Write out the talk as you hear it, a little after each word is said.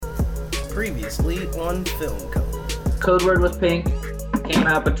Previously on Film Code. CODEWORD was Pink. Came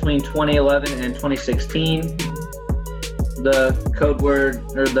out between 2011 and 2016. The code word,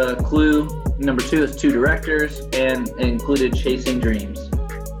 or the clue number 2 is 2 directors and included Chasing Dreams.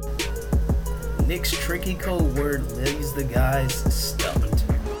 Nick's tricky code word leaves the guys stumped.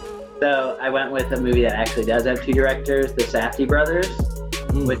 So I went with a movie that actually does have 2 directors, the Safdie brothers,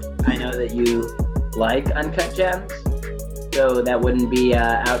 which I know that you like Uncut Gems. So that wouldn't be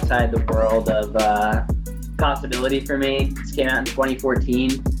outside the world of possibility for me. This came out in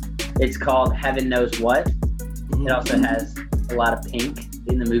 2014. It's called Heaven Knows What. It also has a lot of pink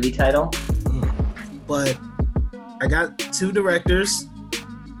in the movie title. But I got 2 directors,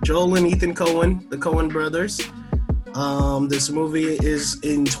 Joel and Ethan Coen, the Coen brothers. This movie is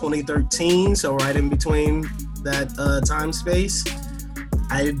in 2013, so right in between that time space.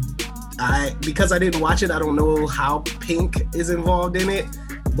 I because I didn't watch it, I don't know how Pink is involved in it,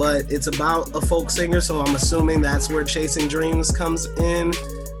 but it's about a folk singer, so I'm assuming that's where Chasing Dreams comes in.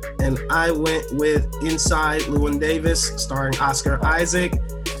 And I went with Inside Llewyn Davis, starring Oscar Isaac,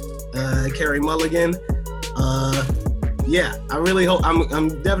 Carey Mulligan. Yeah, I really hope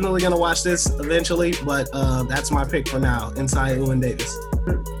I'm definitely gonna watch this eventually, but that's my pick for now. Inside Llewyn Davis.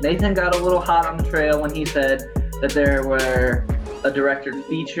 Nathan got a little hot on the trail when he said that there were a director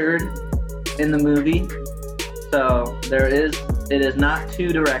featured in the movie. So it is not 2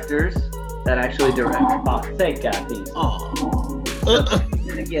 directors that actually direct. Oh, thank God, please. Oh.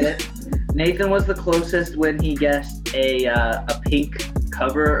 Didn't get it. Nathan was the closest when he guessed a Pink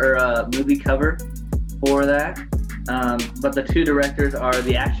cover or a movie cover for that. But the 2 directors are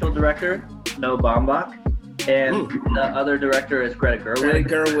the actual director, Noah Baumbach, and the other director is Greta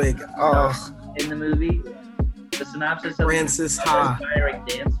Gerwig. Oh. In the movie, the synopsis of Francis the Ha. inspiring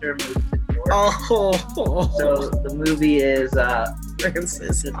dancer moves to New York. Oh. So the movie is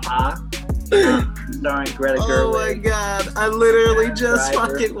Francis Ha, starring Greta Gerwig. Oh my God! I literally just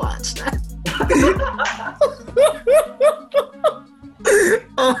Driver. fucking watched that.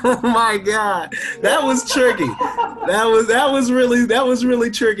 Oh my God, that was tricky. That was really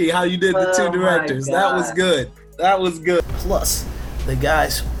tricky how you did the 2 directors. That was good. Plus, the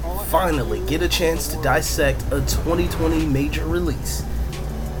guys finally get a chance to dissect a 2020 major release.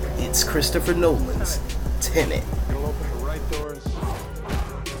 It's Christopher Nolan's Tenet. You'll open the right doors,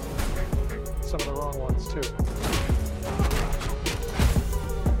 some of the wrong ones too.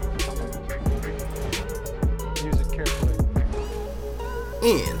 Use it carefully.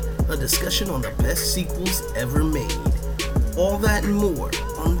 And a discussion on the best sequels ever made. All that and more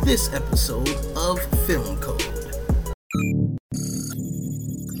on this episode of Film Code.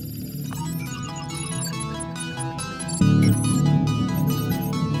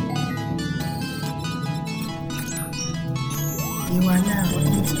 You are now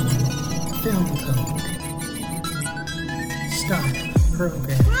entering Film Code. Start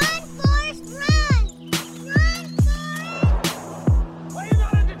program. Run, Forrest, run! Run, Forrest! Are you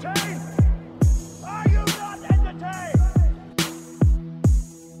not entertained? Are you not entertained?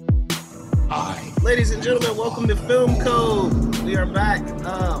 Ladies and gentlemen, welcome to Film Code. We are back.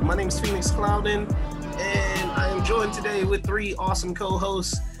 My name is Phoenix Clouden, and I am joined today with 3 awesome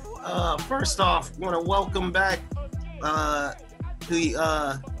co-hosts. First off, I want to welcome back. We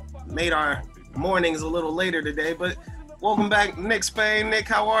made our mornings a little later today, but welcome back, Nick Spain. Nick,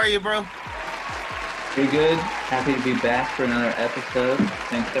 how are you, bro? Pretty good. Happy to be back for another episode.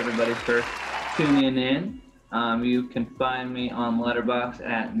 Thanks everybody for tuning in. You can find me on Letterboxd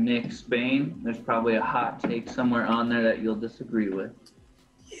at Nick Spain. There's probably a hot take somewhere on there that you'll disagree with.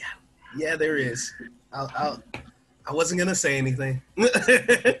 Yeah, there is. I wasn't gonna say anything.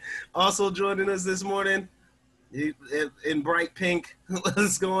 Also joining us this morning in bright pink.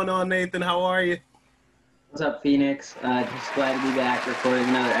 What's going on, Nathan? How are you? What's up, Phoenix? Just glad to be back recording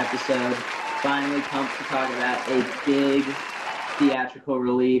another episode. Finally pumped to talk about a big theatrical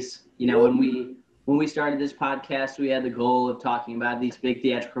release. You know, when we started this podcast, we had the goal of talking about these big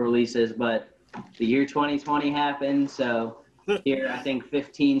theatrical releases, but the year 2020 happened, so here, I think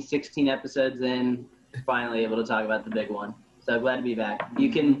 15, 16 episodes in, finally able to talk about the big one. So glad to be back.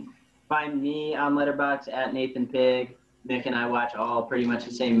 You can find me on Letterboxd at Nathan Pig. Nick and I watch all pretty much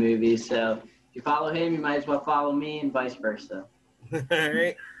the same movies, so if you follow him, you might as well follow me and vice versa. All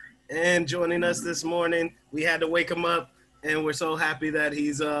right. And joining us this morning, we had to wake him up, and we're so happy that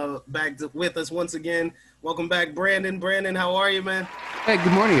he's back with us once again. Welcome back, Brandon. Brandon, how are you, man? Hey,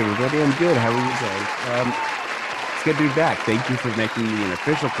 good morning, everybody. I'm good. How are you guys? It's good to be back. Thank you for making me an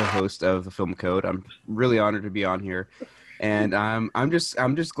official co-host of the Film Code. I'm really honored to be on here. And I'm just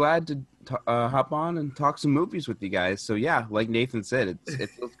glad to hop on and talk some movies with you guys. So yeah, like Nathan said, it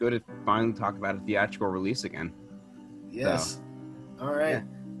feels good to finally talk about a theatrical release again. Yes. All right.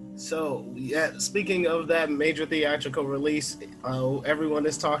 So, yeah, speaking of that major theatrical release, everyone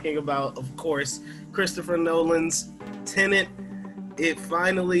is talking about, of course, Christopher Nolan's Tenet. It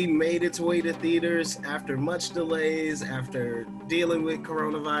finally made its way to theaters after much delays, after dealing with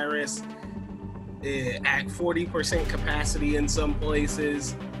coronavirus, at 40% capacity in some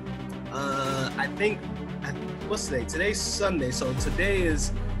places. I think, what's today? Today's Sunday, so today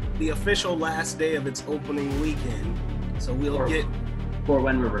is the official last day of its opening weekend. So we'll get... For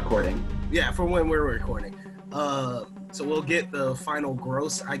when we're recording. Yeah, for when we're recording. So we'll get the final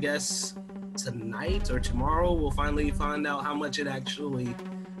gross, I guess, tonight or tomorrow. We'll finally find out how much it actually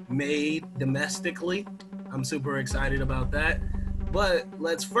made domestically. I'm super excited about that. But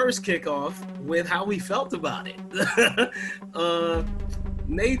let's first kick off with how we felt about it.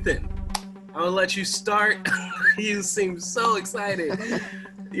 Nathan, I'll let you start. You seem so excited.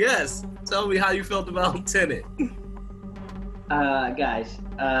 Yes, tell me how you felt about Tenet. Guys,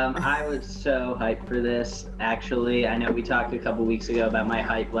 I was so hyped for this. Actually, I know we talked a couple weeks ago about my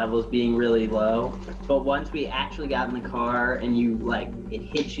hype levels being really low, but once we actually got in the car and it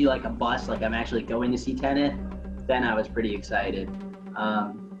hits you like a bus, like I'm actually going to see Tenet, then I was pretty excited.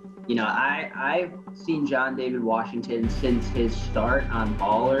 I've seen John David Washington since his start on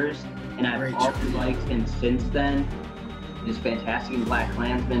Ballers, and I've always liked him since then. He's fantastic in Black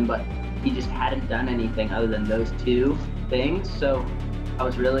Klansman, but he just hadn't done anything other than those two things. So I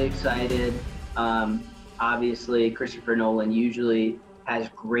was really excited. Obviously, Christopher Nolan usually has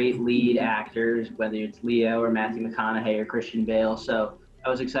great lead actors, whether it's Leo or Matthew McConaughey or Christian Bale. So I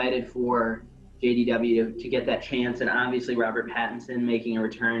was excited for JDW to get that chance, and obviously Robert Pattinson making a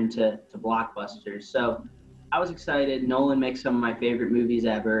return to blockbusters. So I was excited. Nolan makes some of my favorite movies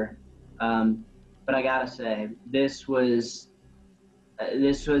ever. But I gotta say, this was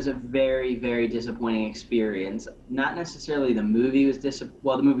a very, very disappointing experience. Not necessarily the movie was the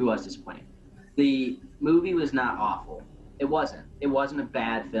movie was disappointing. The movie was not awful. It wasn't. It wasn't a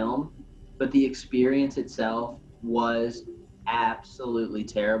bad film, but the experience itself was absolutely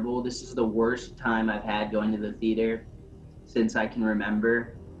terrible. This is the worst time I've had going to the theater since I can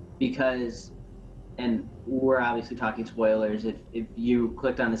remember, because, and we're obviously talking spoilers, if you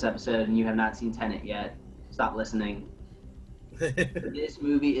clicked on this episode and you have not seen Tenet yet, stop listening. This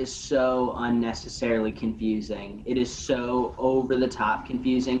movie is so unnecessarily confusing. It is so over-the-top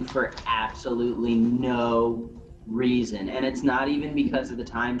confusing for absolutely no reason. And it's not even because of the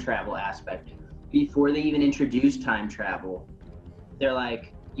time travel aspect. Before they even introduced time travel, they're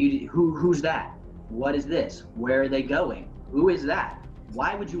like, who's that? What is this? Where are they going? Who is that?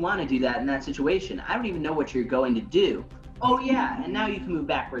 Why would you want to do that in that situation? I don't even know what you're going to do. Oh yeah, and now you can move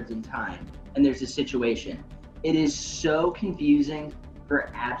backwards in time, and there's a situation. It is so confusing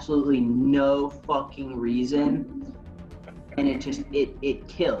for absolutely no fucking reason, and it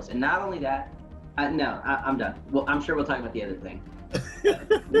kills. And not only that, I'm done. Well, I'm sure we'll talk about the other thing.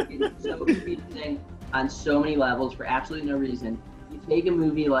 It's so confusing on so many levels for absolutely no reason. You take a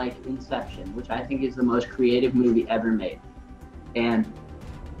movie like Inception, which I think is the most creative movie ever made, and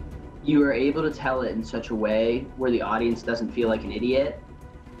you are able to tell it in such a way where the audience doesn't feel like an idiot,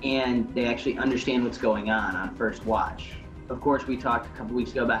 and they actually understand what's going on first watch. Of course, we talked a couple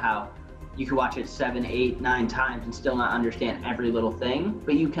weeks ago about how you could watch it 7, 8, 9 times and still not understand every little thing,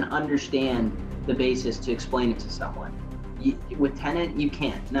 but you can understand the basis to explain it to someone. With Tenet, you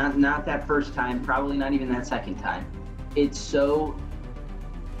can't. Not that first time, probably not even that second time. It's so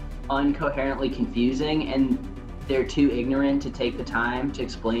uncoherently confusing, and they're too ignorant to take the time to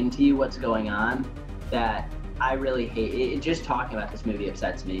explain to you what's going on, that I really hate it. Just talking about this movie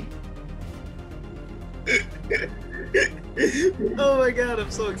upsets me. Oh my god, I'm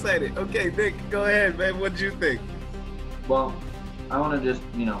so excited. Okay, Nick, go ahead, man. What do you think? Well, I want to just,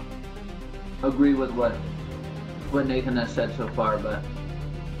 agree with what Nathan has said so far, but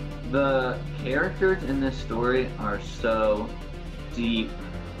the characters in this story are so deep,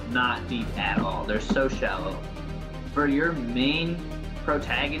 not deep at all. They're so shallow. For your main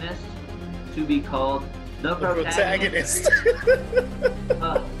protagonist to be called the protagonist.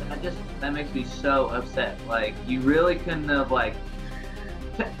 That makes me so upset. Like, you really couldn't have,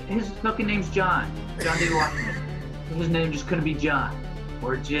 his fucking name's John David Washington. His name just couldn't be John,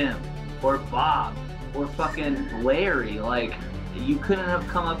 or Jim, or Bob, or fucking Larry. Like, you couldn't have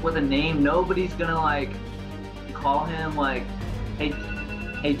come up with a name. Nobody's gonna, call him,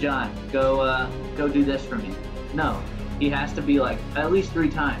 hey John, go do this for me. No, he has to be, at least 3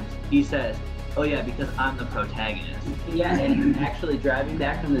 times. He says, Oh yeah, because I'm the protagonist. Yeah, and actually driving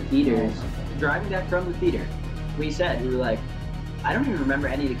back from the theater, we were like, I don't even remember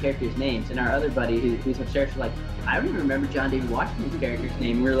any of the characters' names. And our other buddy who's upstairs was like, I don't even remember John David Washington's character's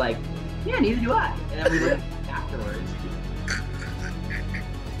name. And we were like, yeah, neither do I. And then we looked afterwards.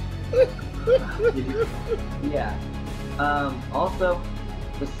 Yeah. Also,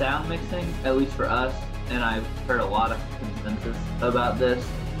 the sound mixing, at least for us, and I've heard a lot of consensus about this,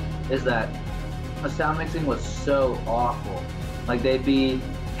 is that the sound mixing was so awful. Like, they'd be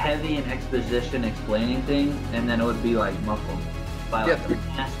heavy in exposition explaining things, and then it would be like muffled by like a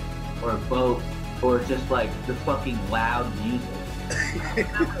mask or a boat or just like the fucking loud music. I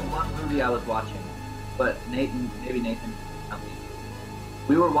don't remember what movie I was watching, but maybe Nathan can tell me.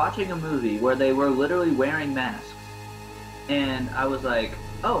 We were watching a movie where they were literally wearing masks, and I was like,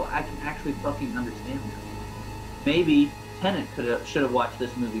 oh, I can actually fucking understand this. Maybe Tenet should have watched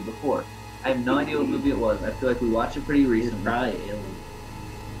this movie before. I have no idea what movie it was. I feel like we watched it pretty recently. Probably Alien.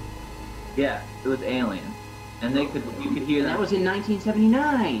 Yeah, it was Alien, and you could hear That was in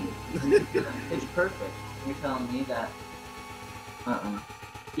 1979. It's perfect. You're telling me that?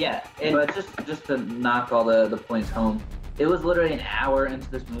 Yeah, and But just to knock all the points home, it was literally an hour into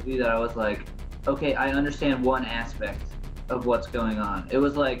this movie that I was like, okay, I understand one aspect of what's going on. It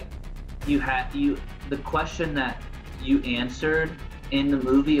was like the question that you answered in the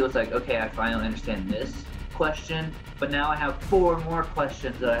movie, it was like, okay, I finally understand this question, but now I have 4 more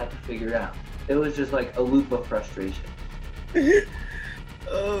questions that I have to figure out. It was just like a loop of frustration.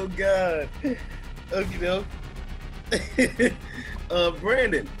 Oh God. Okay, no.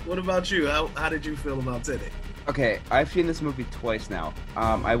 Brandon, what about you? How did you feel about Tenet? Okay, I've seen this movie twice now.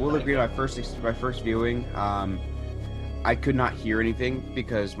 I will agree. My first viewing, I could not hear anything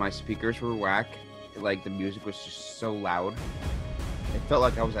because my speakers were whack. Like, the music was just so loud. It felt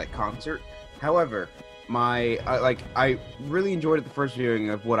like I was at a concert. However, I really enjoyed it the first viewing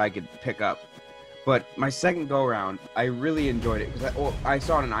of what I could pick up. But my second go around, I really enjoyed it because I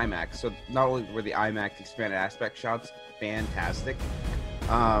saw it in IMAX. So not only were the IMAX expanded aspect shots fantastic,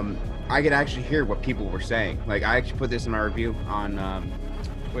 I could actually hear what people were saying. Like, I actually put this in my review on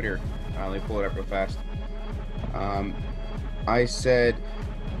Twitter. Let me pull it up real fast. I said,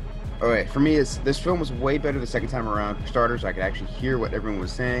 okay, for me, this film was way better the second time around. For starters, I could actually hear what everyone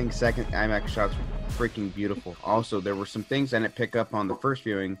was saying. Second, IMAX shots were freaking beautiful. Also, there were some things I didn't pick up on the first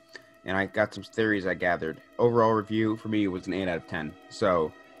viewing, and I got some theories I gathered. Overall review for me was an 8 out of 10.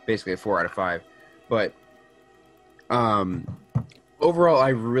 So basically a 4 out of 5. But overall, I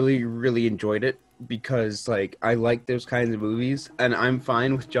really, really enjoyed it because, like, I like those kinds of movies, and I'm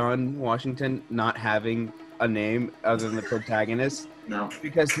fine with John Washington not having a name other than the protagonist. No.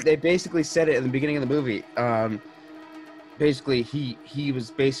 Because they basically said it in the beginning of the movie. Basically, he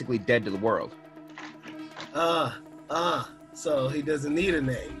was basically dead to the world. So he doesn't need a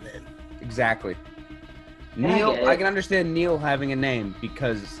name then. Exactly. Yeah, Neil, I can understand Neil having a name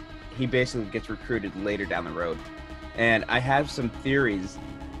because he basically gets recruited later down the road. And I have some theories.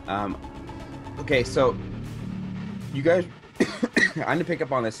 Okay, so you guys, I didn't pick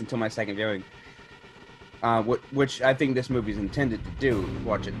up on this until my second viewing. Which I think this movie is intended to do,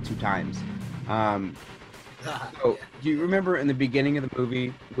 watch it 2 times. So, do you remember in the beginning of the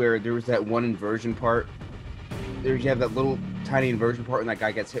movie where there was that one inversion part? You have that little tiny inversion part when that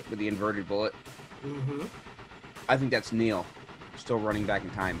guy gets hit with the inverted bullet? Mm-hmm. I think that's Neil, still running back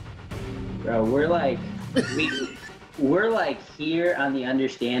in time. bro, we're like here on the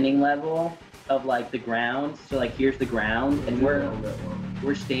understanding level of like the ground. So like here's the ground, and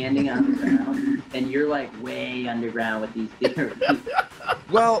we're standing on the ground, and you're like way underground with these theories.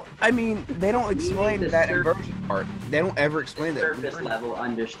 Well, I mean, they don't explain the that surface- inversion part. They don't ever explain that. Surface level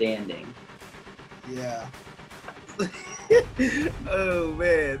understanding. Yeah. Oh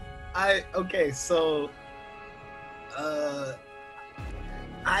man.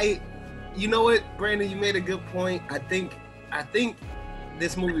 You know what, Brandon, you made a good point. I think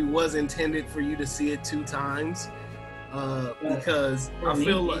this movie was intended for you to see it 2 times. Because I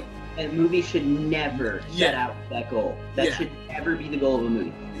feel like a movie should never set out that goal. That should never be the goal of a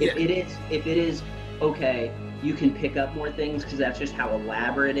movie. If it is okay, you can pick up more things because that's just how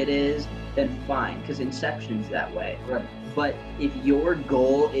elaborate it is, then fine, because Inception's that way. Right. But if your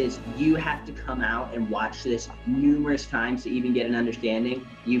goal is you have to come out and watch this numerous times to even get an understanding,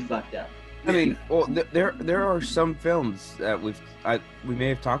 you fucked up. I mean, well, there are some films that we may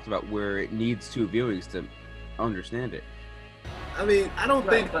have talked about where it needs 2 viewings to understand it. I mean, I don't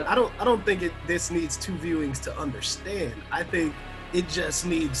Right, think this needs 2 viewings to understand. I think it just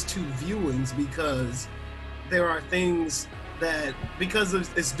needs 2 viewings because there are things that, because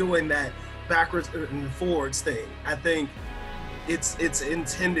it's doing that backwards and forwards thing. I think it's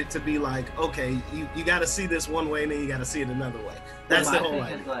intended to be like, okay, you got to see this one way and then you got to see it another way. That's the whole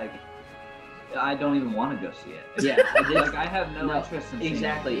idea. Like, I don't even want to go see it. Yeah, Like, I have no interest in seeing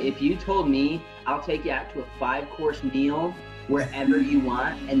exactly. If you told me I'll take you out to a 5-course meal wherever you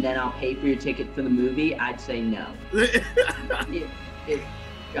want, and then I'll pay for your ticket for the movie, I'd say no. If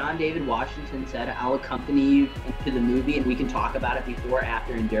John David Washington said, I'll accompany you into the movie and we can talk about it before,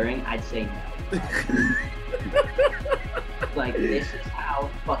 after, and during, I'd say no. Like, this is how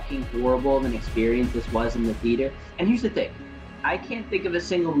fucking horrible of an experience this was in the theater. And here's the thing. I can't think of a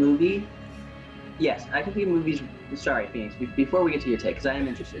single movie. Yes, I can think of movies. Sorry, Phoenix, before we get to your take, because I am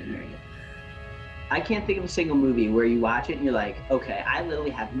interested in hearing it. I can't think of a single movie where you watch it and you're like, okay, I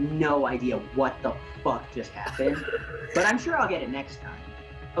literally have no idea what the fuck just happened, but I'm sure I'll get it next time.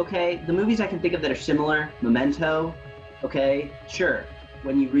 Okay, the movies I can think of that are similar, Memento, okay, sure.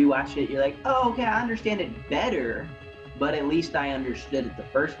 When you rewatch it, you're like, oh, okay, I understand it better, but at least I understood it the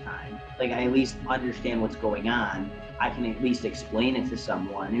first time. Like, I at least understand what's going on. I can at least explain it to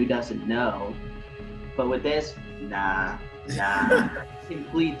someone who doesn't know. But with this, nah.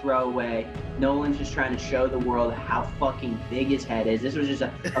 Complete throwaway. Nolan's just trying to show the world how fucking big his head is. This was just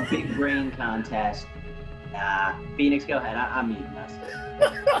a big brain contest. Nah. Phoenix, go ahead. I'm muting us.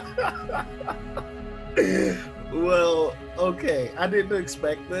 Well, okay. I didn't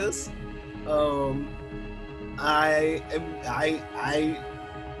expect this. I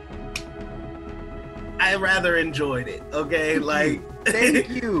rather enjoyed it. Okay, like Thank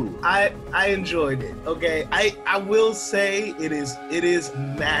you. I enjoyed it. Okay, I will say it is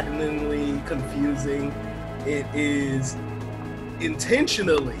maddeningly confusing. It is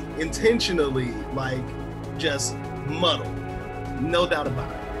intentionally like just muddled, no doubt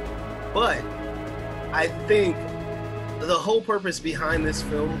about it. But I think the whole purpose behind this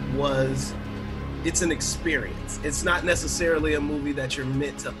film was it's an experience. It's not necessarily a movie that you're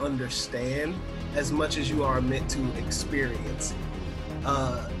meant to understand as much as you are meant to experience.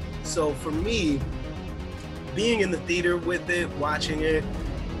 So for me, being in the theater with it, watching it,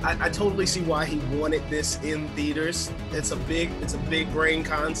 I totally see why he wanted this in theaters. It's a big brain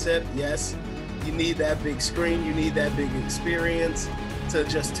concept. Yes, you need that big screen, you need that big experience to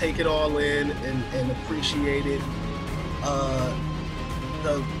just take it all in and appreciate it.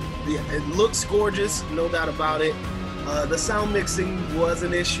 It looks gorgeous, no doubt about it. The sound mixing was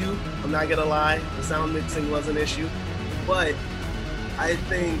an issue. I'm not gonna lie, the sound mixing was an issue, but I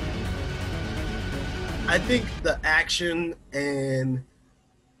think the action and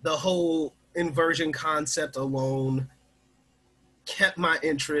the whole inversion concept alone kept my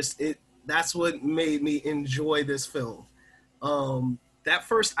interest. That's what made me enjoy this film. That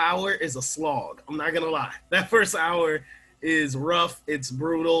first hour is a slog. I'm not gonna lie. That first hour is rough. It's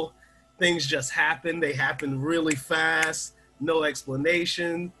brutal. Things just happen. They happen really fast. No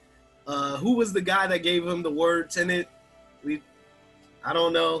explanation. Who was the guy that gave him the word Tenet? I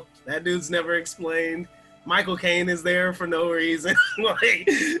don't know. That dude's never explained. Michael Caine is there for no reason. Like,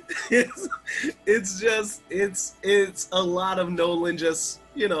 it's a lot of Nolan just,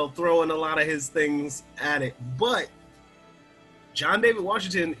 throwing a lot of his things at it. But John David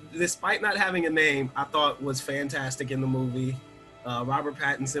Washington, despite not having a name, I thought was fantastic in the movie. Robert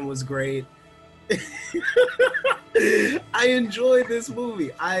Pattinson was great. I enjoyed this movie.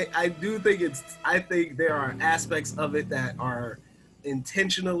 I think there are aspects of it that are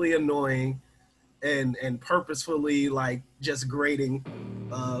intentionally annoying and purposefully like just grating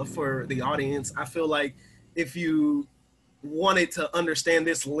for the audience. I feel like if you wanted to understand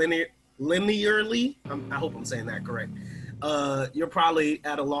this linearly, I hope I'm saying that correct, you're probably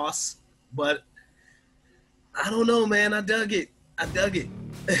at a loss, but I don't know, man. I dug it. I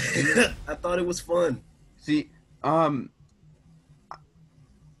thought it was fun. See, for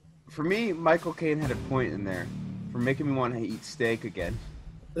me, Michael Caine had a point in there for making me want to eat steak again.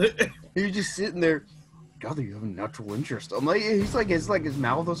 He was just sitting there, God, you have a natural interest. I'm like, his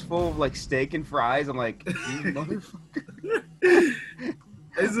mouth was full of like steak and fries. I'm like, you motherfucker.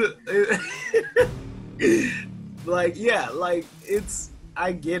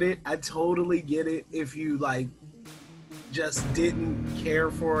 I get it. I totally get it. If you like just didn't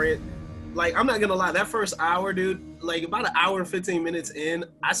care for it. Like, I'm not gonna lie, that first hour, dude, like about an hour and 15 minutes in,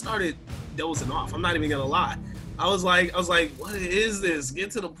 I started dozing off. I'm not even gonna lie. I was like, what is this? Get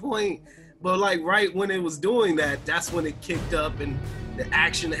to the point. But like right when it was doing that, that's when it kicked up and the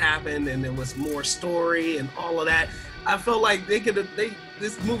action happened and there was more story and all of that. I felt like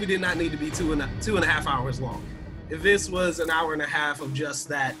this movie did not need to be two and a half hours long. If this was an hour and a half of just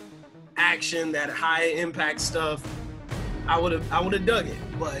that action, that high impact stuff, I would have dug it.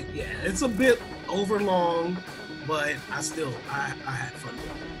 But yeah, it's a bit overlong, but I had fun with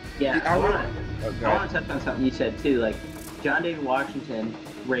it. Yeah, I want Oh, to go ahead. touch on something you said too. Like John David Washington,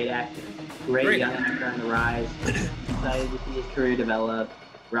 great actor, great young actor on the rise. Excited to see his career develop.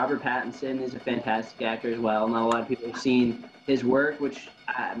 Robert Pattinson is a fantastic actor as well. Not a lot of people have seen his work, which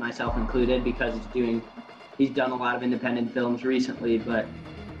myself included, because he's done a lot of independent films recently. But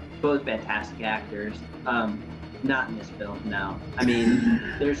both fantastic actors. Not in this film, no. I mean,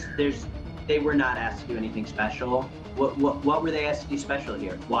 they were not asked to do anything special. What were they asked to do special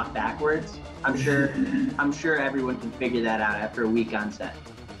here? Walk backwards? I'm sure everyone can figure that out after a week on set.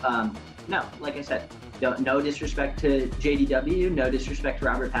 No, like I said, no disrespect to JDW, no disrespect to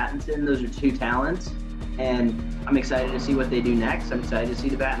Robert Pattinson. Those are two talents, and I'm excited to see what they do next. I'm excited to see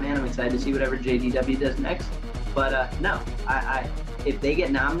the Batman. I'm excited to see whatever JDW does next. But no, if they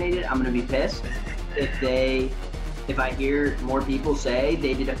get nominated, I'm gonna be pissed. If I hear more people say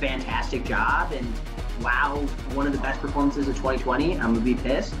they did a fantastic job and wow, one of the best performances of 2020, I'm gonna be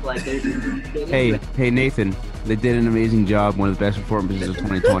pissed. Like there's Hey Nathan, they did an amazing job. One of the best performances of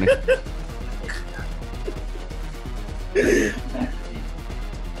 2020.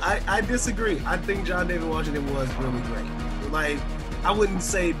 I disagree. I think John David Washington was really great. Like, I wouldn't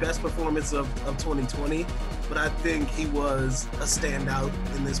say best performance of 2020, but I think he was a standout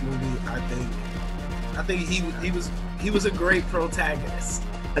in this movie. I think he was a great protagonist.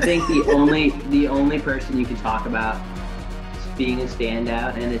 I think the only person you can talk about being a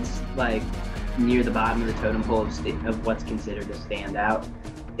standout, and it's like near the bottom of the totem pole of what's considered a standout,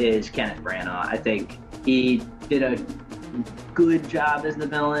 is Kenneth Branagh. I think he did a good job as the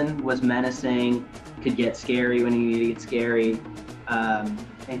villain, was menacing, could get scary when he needed to get scary.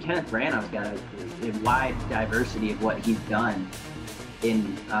 And Kenneth Branagh's got a wide diversity of what he's done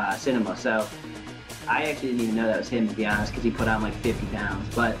in cinema. So I actually didn't even know that was him, to be honest, because he put on like 50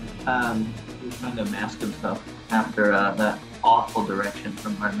 pounds. But He was trying to mask himself after that awful direction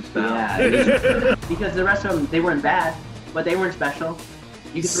from Martin Spell. yeah, because the rest of them, they weren't bad, but they weren't special.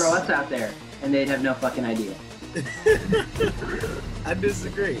 You could throw us out there, and they'd have no fucking idea. I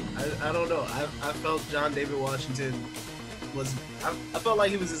disagree. I don't know. I felt John David Washington was. I felt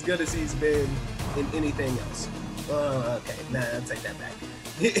like he was as good as he's been in anything else. Okay, nah, I'll take that back.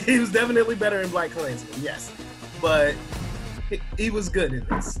 He was definitely better in Black Klansman, yes, but he was good in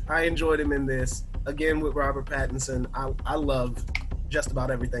this. I enjoyed him in this. Again with Robert Pattinson. I love just about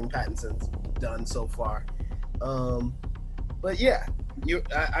everything Pattinson's done so far. But yeah,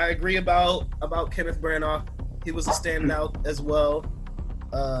 I agree about Kenneth Branagh. He was a standout as well.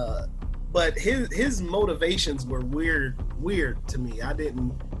 But his motivations were weird to me. I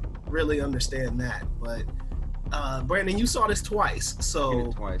didn't really understand that. But Brandon, you saw this twice,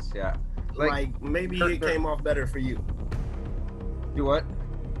 so Twice, yeah. like maybe it came off better for you. You what?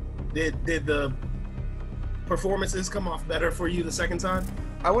 Did the performances come off better for you the second time?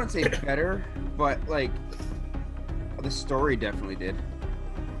 I wouldn't say better, but like the story definitely did.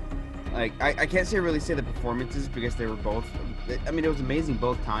 Like I can't really say the performances because they were both. I mean, it was amazing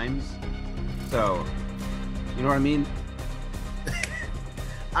both times. So, you know what I mean?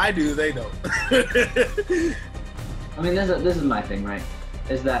 I do. They don't. I mean, this is my thing, right?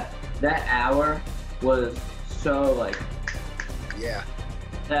 Is that hour was so like Yeah.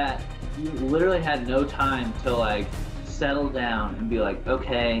 that you literally had no time to like settle down and be like,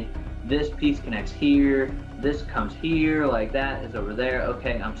 okay, this piece connects here, this comes here, like that is over there.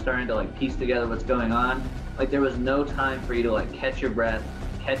 Okay, I'm starting to like piece together what's going on. Like there was no time for you to like catch your breath,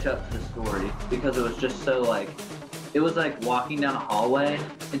 catch up to the story, because it was just so like, it was like walking down a hallway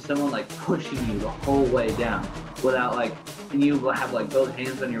and someone like pushing you the whole way down without like, and you have like both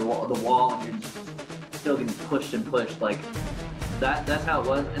hands on the wall and you're just still getting pushed and pushed. Like that's how it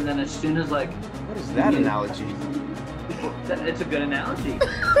was. And then as soon as like, What is that analogy? it's a good analogy.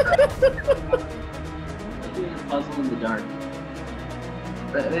 Doing a puzzle in the dark.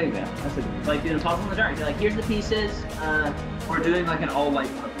 But there you go. That's a, like doing a puzzle in the dark. You're like, here's the pieces. We're doing like an all-white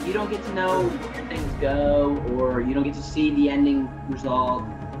puzzle. You don't get to know where things go, or you don't get to see the ending result.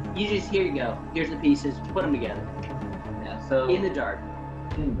 You just, here you go. Here's the pieces. Put them together. Yeah. So In the dark.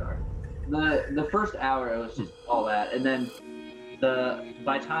 in the dark. The first hour it was just all that, and then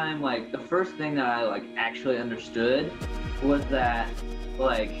by time like the first thing that I like actually understood was that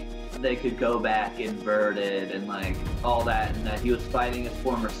like they could go back inverted and like all that, and that he was fighting his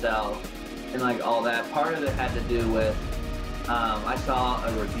former self and like all that. Part of it had to do with I saw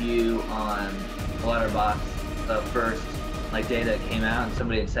a review on Letterboxd the first like day that it came out, and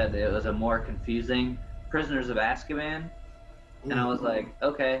somebody had said that it was a more confusing Prisoners of Azkaban, and I was like,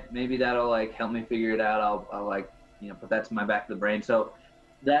 okay, maybe that'll like help me figure it out. I'll like put that to my back of the brain. So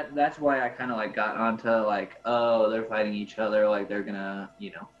that's why I kind of like got onto like, oh, they're fighting each other, like they're gonna,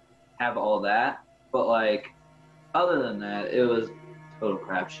 have all that. But like, other than that, it was total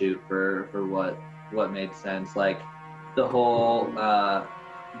crapshoot for what made sense. Like the whole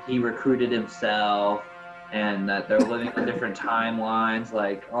he recruited himself, and that they're living on different timelines.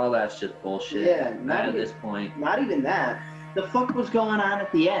 Like all that's just bullshit. Yeah, not at even- this point. Not even that. The fuck was going on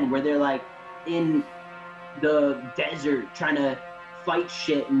at the end where they're like in the desert trying to fight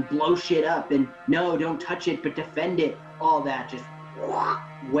shit and blow shit up and no, don't touch it, but defend it. All that just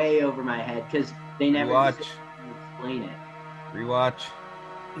way over my head because they never Rewatch. explain it. Rewatch.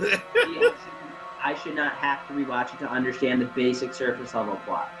 I should not have to rewatch it to understand the basic surface level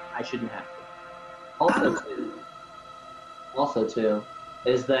plot. I shouldn't have to. Also too,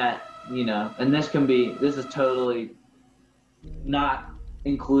 is that, and this is totally not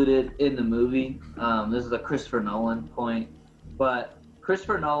included in the movie. This is a Christopher Nolan point, but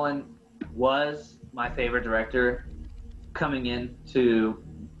Christopher Nolan was my favorite director coming into,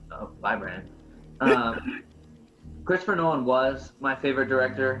 bye Brandon. Christopher Nolan was my favorite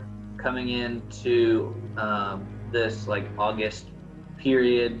director coming into this like August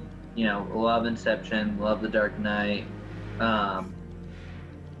period. Love Inception, love The Dark Knight.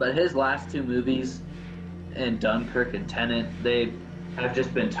 But his last two movies, in Dunkirk and Tenet, they have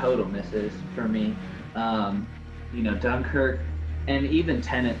just been total misses for me. Dunkirk and even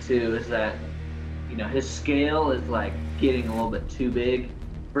Tenet too, is that, his scale is like getting a little bit too big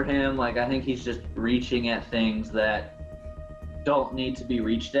for him. Like I think he's just reaching at things that don't need to be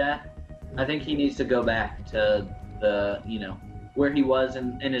reached at. I think he needs to go back to the, where he was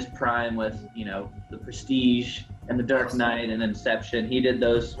in his prime with, The Prestige and The Dark Knight and Inception. He did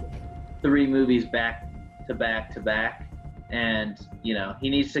those 3 movies back to back to back, and he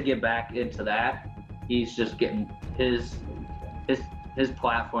needs to get back into that. He's just getting his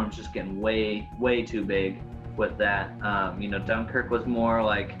platform's just getting way too big with that. Dunkirk was more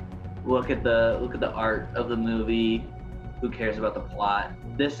like look at the art of the movie. Who cares about the plot?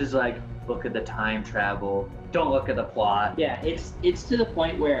 This is like look at the time travel. Don't look at the plot. Yeah, it's to the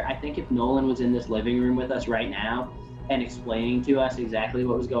point where I think if Nolan was in this living room with us right now and explaining to us exactly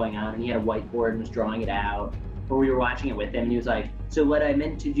what was going on, and he had a whiteboard and was drawing it out, or we were watching it with him, and he was like, "So what I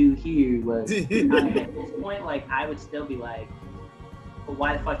meant to do here was," at this point, like I would still be like, "But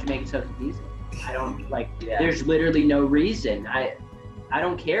why the fuck you make it so confusing? I don't like. Yeah. There's literally no reason. I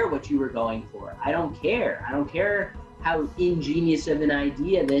don't care what you were going for. I don't care. I don't care how ingenious of an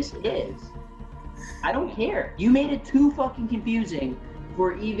idea this is. I don't care. You made it too fucking confusing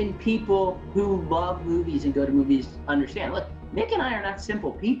for even people who love movies and go to movies understand. Look, Nick and I are not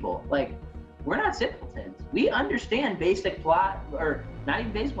simple people. Like, we're not simpletons. We understand basic plot, or not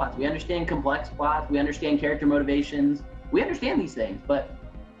even basic plots. We understand complex plots. We understand character motivations. We understand these things, but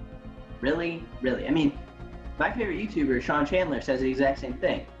really, I mean, my favorite YouTuber, Sean Chandler, says the exact same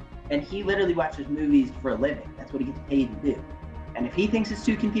thing. And he literally watches movies for a living. That's what he gets paid to do. And if he thinks it's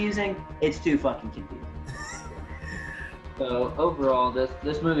too confusing, it's too fucking confusing. So overall,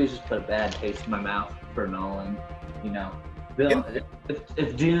 this movie's just put a bad taste in my mouth for Nolan. Bill,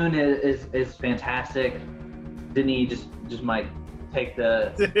 if Dune is fantastic, Denis just might take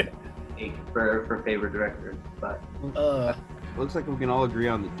the for favorite director. But Looks like we can all agree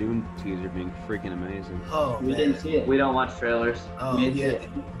on the Dune teaser being freaking amazing. Oh, We man. didn't see it. we don't watch trailers. Oh, We didn't see yeah.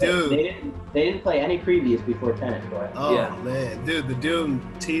 it. Dude. They didn't play any previews before Tenet, boy. Oh, Yeah. man. Dude, the Doom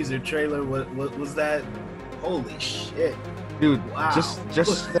teaser trailer, what was that? Holy shit. Dude, Wow. just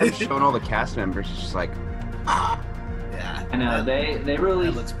them showing all the cast members, it's just like, Yeah. I know they That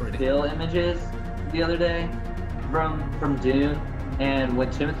released looks pretty. still images the other day from Dune, and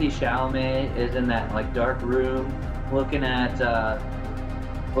when Timothy Chalamet is in that like dark room looking at the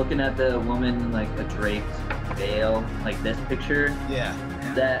woman in like a draped veil, like this picture, Yeah.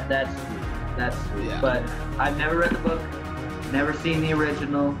 that's sweet. Yeah. But I've never read the book, never seen the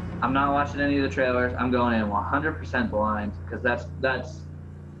original. I'm not watching any of the trailers. I'm going in 100% blind because that's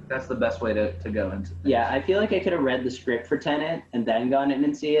the best way to go into things. Yeah, I feel like I could have read the script for Tenet and then gone in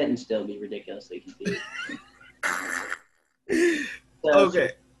and see it and still be ridiculously confused.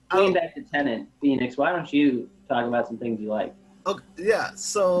 Okay. Going back to Tenet, Phoenix, why don't you talk about some things you like? Okay, yeah,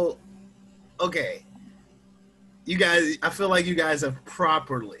 so, okay. You guys, I feel like you guys have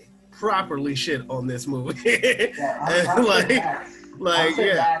properly shit on this movie. Like,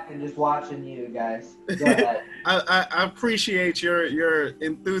 yeah. back and just watching you guys. Go ahead. I appreciate your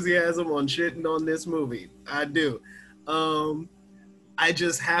enthusiasm on shitting on this movie. I do. I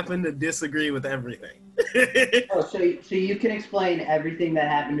just happen to disagree with everything. Oh, so you can explain everything that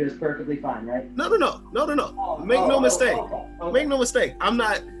happened to us perfectly fine, right? No. Make no mistake. Make no mistake.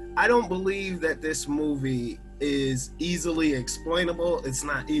 I don't believe that this movie is easily explainable. It's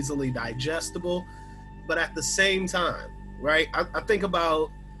not easily digestible. But at the same time, right? I think about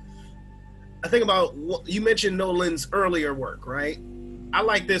what you mentioned Nolan's earlier work, right? I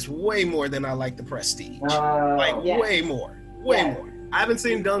like this way more than I like The Prestige. Yeah. Way more. I haven't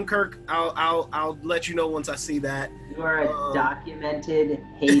seen Dunkirk. I'll let you know once I see that. You are a documented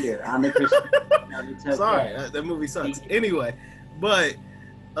hater on the Christmas. No, it's okay. Sorry, that movie sucks. Anyway, but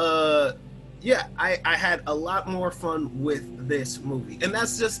yeah, I had a lot more fun with this movie, and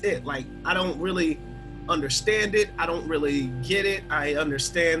that's just it. Like, I don't really understand it. I don't really get it. I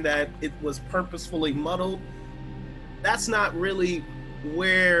understand that it was purposefully muddled. That's not really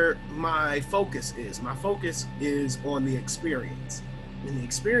where my focus is. My focus is on the experience. And the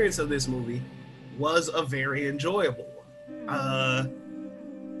experience of this movie was a very enjoyable one. I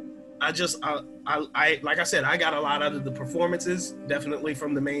like I said, I got a lot out of the performances, definitely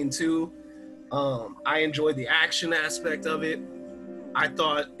from the main two. I enjoyed the action aspect of it. I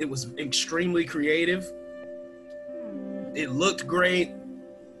thought it was extremely creative. It looked great.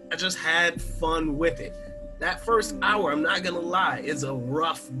 I just had fun with it. That first hour, I'm not gonna lie, is a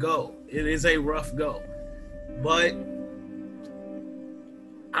rough go. It is a rough go. But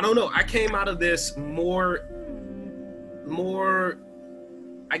I don't know. I came out of this more,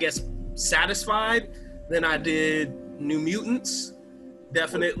 I guess, satisfied than I did New Mutants.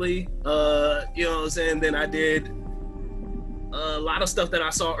 Definitely. You know what I'm saying? Than I did a lot of stuff that I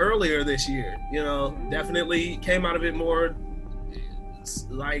saw earlier this year. You know, definitely came out of it more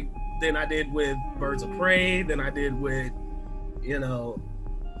like than I did with Birds of Prey, than I did with, you know,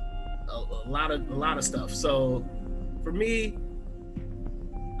 a lot of stuff. So for me,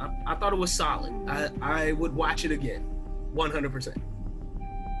 I thought it was solid. I would watch it again, 100%.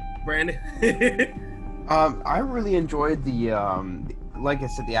 Brandon? I really enjoyed the like I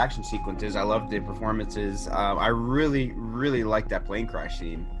said, the action sequences. I loved the performances. I really, really liked that plane crash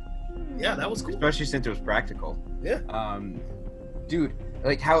scene. Yeah, that was cool. Especially since it was practical. Yeah. Dude,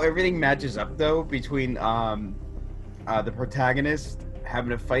 like how everything matches up though between the protagonist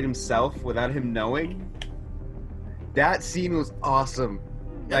having to fight himself without him knowing. That scene was awesome.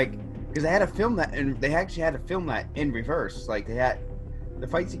 Like, because they had to film that, and they actually had to film that in reverse. Like, they had the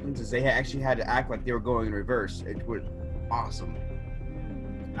fight sequences. They actually had to act like they were going in reverse. It was awesome.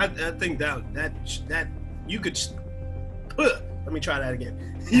 I think that you could. Let me try that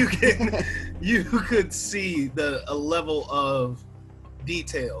again. You could see a level of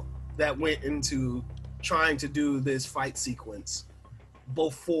detail that went into trying to do this fight sequence,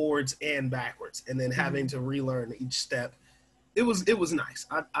 both forwards and backwards, and then having to relearn each step. It was nice.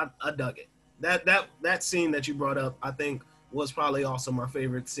 I dug it. That scene that you brought up, I think, was probably also my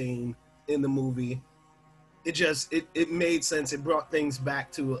favorite scene in the movie. It made sense. It brought things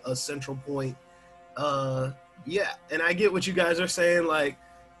back to a central point. Yeah, and I get what you guys are saying. Like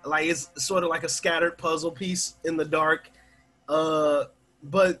it's sort of like a scattered puzzle piece in the dark. But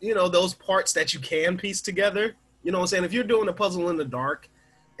you know, those parts that you can piece together. You know what I'm saying? If you're doing a puzzle in the dark,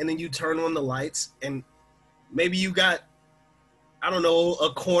 and then you turn on the lights, and maybe you got, I don't know,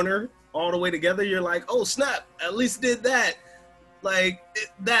 a corner all the way together, you're like, oh snap, at least did that. Like,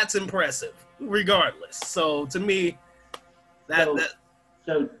 that's impressive, regardless. So to me,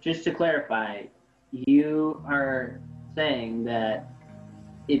 So just to clarify, you are saying that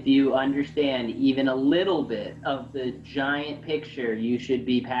if you understand even a little bit of the giant picture, you should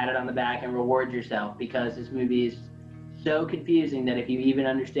be patted on the back and reward yourself, because this movie is so confusing that if you even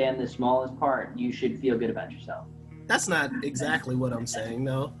understand the smallest part, you should feel good about yourself. That's not exactly what I'm saying,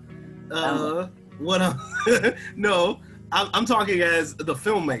 no. I'm talking as the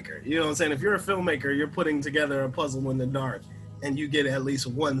filmmaker. You know what I'm saying? If you're a filmmaker, you're putting together a puzzle in the dark, and you get at least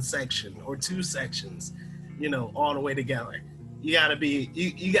one section or two sections, you know, all the way together. You gotta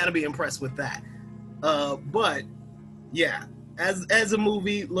be impressed with that. But yeah, as a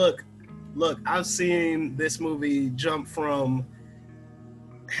movie, look, I've seen this movie jump from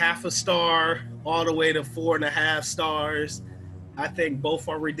half a star all the way to 4.5 stars. I think both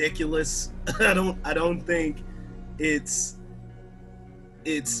are ridiculous. I don't think it's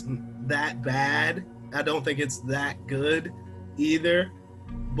that bad. I don't think it's that good either.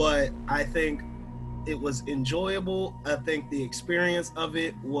 But I think it was enjoyable. I think the experience of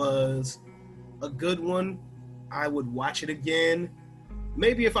it was a good one. I would watch it again.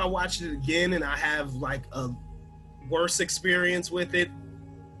 Maybe if I watched it again and I have like a worse experience with it,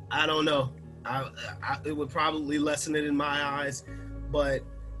 I don't know. It would probably lessen it in my eyes, but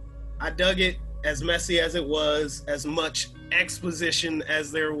I dug it. as messy as it was, as much exposition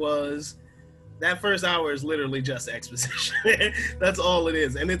as there was, that first hour is literally just exposition. That's all it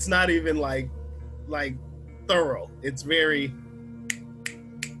is. And it's not even like thorough. It's very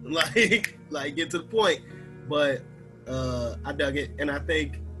like get to the point. But I dug it, and I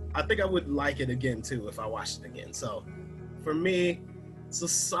think I would like it again too if I watched it again. So for me, it's a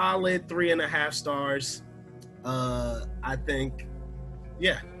solid 3.5 stars. I think,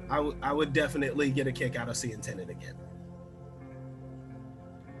 yeah, I would definitely get a kick out of seeing Tenet again.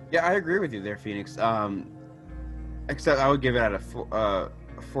 Yeah, I agree with you there, Phoenix. Except I would give it a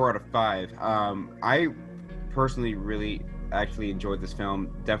 4 out of 5. I personally really actually enjoyed this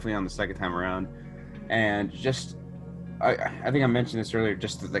film, definitely on the second time around, and just I think I mentioned this earlier.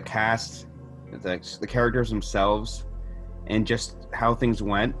 Just the cast, the characters themselves, and just how things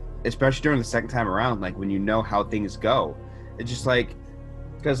went, especially during the second time around. Like when you know how things go, it's just like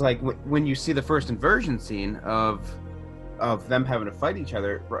because like when you see the first inversion scene of them having to fight each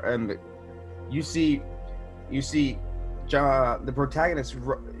other, and you see the protagonist,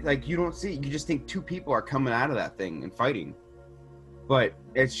 like you just think two people are coming out of that thing and fighting, but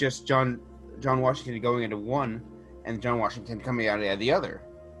it's just John Washington going into one and John Washington coming out of the other,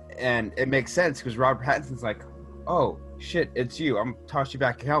 and it makes sense because Robert Pattinson's like, oh shit, it's you, I'm toss you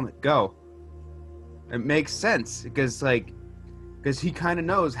back your helmet, go. It makes sense because he kind of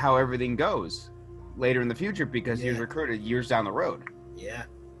knows how everything goes later in the future because he was recruited years down the road. Yeah.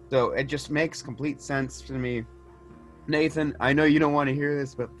 So it just makes complete sense to me. Nathan, I know you don't want to hear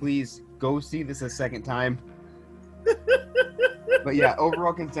this, but please go see this a second time. But yeah,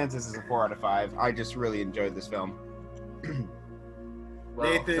 overall consensus is a 4 out of 5. I just really enjoyed this film.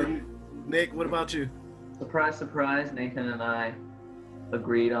 Well, Nathan, Nick, what about you? Surprise, surprise, Nathan and I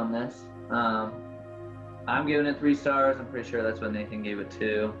agreed on this. I'm giving it 3 stars. I'm pretty sure that's what Nathan gave it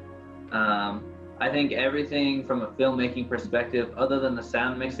 2. I think everything from a filmmaking perspective, other than the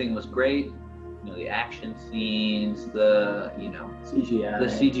sound mixing, was great. You know, the action scenes, the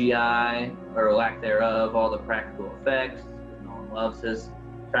CGI or lack thereof, all the practical effects. Nolan loves his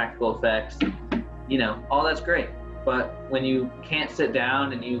practical effects. You know, all that's great. But when you can't sit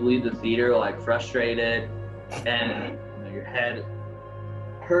down and you leave the theater like frustrated, and you know, your head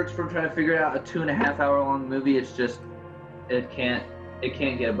hurts from trying to figure out a 2.5 hour long movie, it's just it can't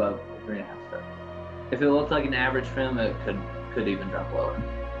get above 3.5 stars. If it looked like an average film, it could even drop lower.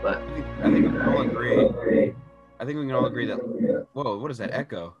 But I think we can all agree. I think we can all agree that. Whoa, what is that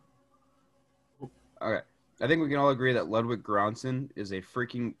echo? Okay, I think we can all agree that Ludwig Göransson is a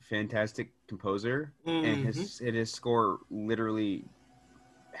freaking fantastic composer, and his score literally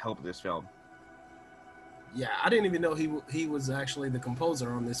helped this film. Yeah, I didn't even know he was actually the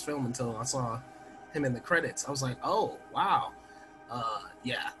composer on this film until I saw him in the credits. I was like, oh wow,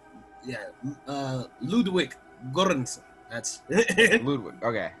 Ludwig Göransson. That's Ludwig.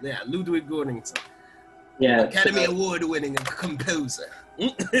 Okay. Yeah, Ludwig Göransson. Yeah. Academy Award-winning composer.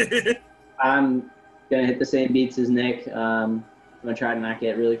 I'm gonna hit the same beats as Nick. I'm gonna try to not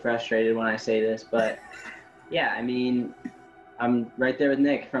get really frustrated when I say this, but yeah, I mean, I'm right there with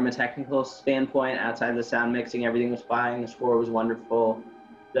Nick. From a technical standpoint, outside the sound mixing, everything was fine. The score was wonderful.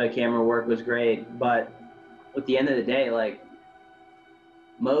 The camera work was great. But at the end of the day, like,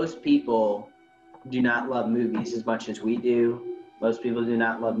 most people do not love movies as much as we do. Most people do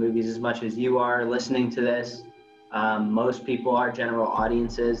not love movies as much as you are listening to this. Most people are general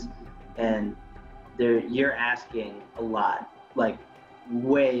audiences, and you're asking a lot, like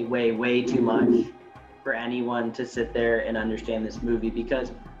way, way, way too much for anyone to sit there and understand this movie,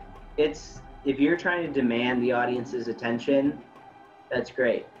 because if you're trying to demand the audience's attention, that's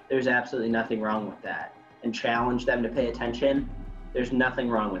great. There's absolutely nothing wrong with that. And challenge them to pay attention, there's nothing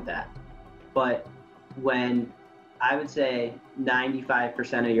wrong with that. But when I would say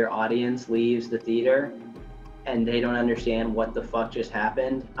 95% of your audience leaves the theater and they don't understand what the fuck just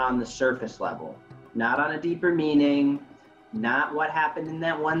happened on the surface level, not on a deeper meaning, not what happened in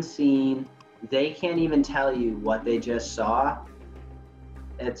that one scene, they can't even tell you what they just saw.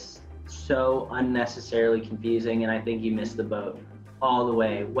 It's so unnecessarily confusing, and I think you missed the boat all the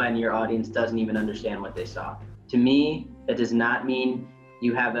way when your audience doesn't even understand what they saw. To me, that does not mean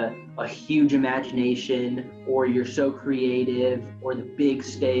you have a huge imagination or you're so creative or the big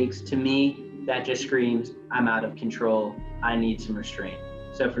stakes. To me, that just screams, I'm out of control. I need some restraint.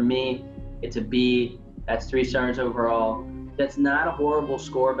 So for me, it's a B. That's 3 stars overall. That's not a horrible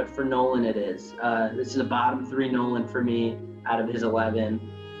score, but for Nolan it is. This is a bottom 3 Nolan for me out of his 11,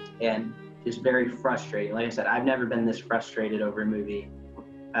 and just very frustrating. Like I said, I've never been this frustrated over a movie,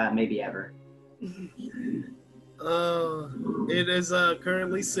 maybe ever. It is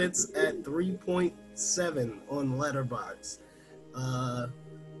currently sits at 3.7 on Letterboxd.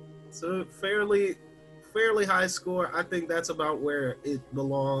 So fairly high score. I think that's about where it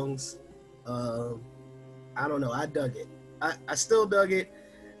belongs. I don't know. I dug it. I still dug it.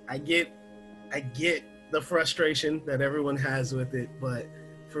 I get the frustration that everyone has with it, but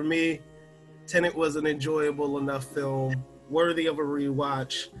for me, Tenet was an enjoyable enough film, worthy of a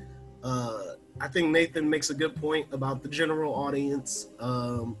rewatch. I think Nathan makes a good point about the general audience.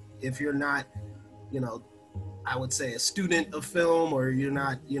 If you're not, you know, I would say a student of film, or you're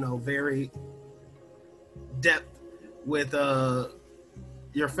not, very depth with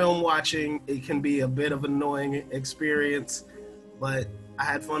your film watching, it can be a bit of an annoying experience. But I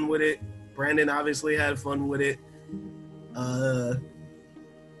had fun with it. Brandon obviously had fun with it.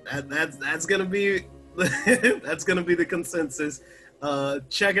 That's gonna be that's gonna be the consensus.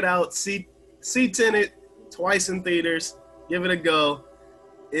 Check it out. See Tenet twice in theaters. Give it a go.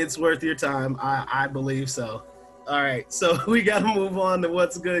 It's worth your time. I believe so. All right, so we gotta move on to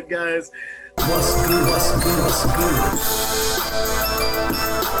what's good, guys. What's good? What's good? What's good? What's good? What's good?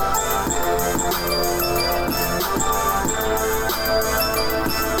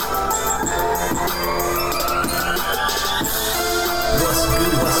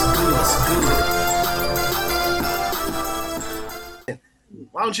 What's good?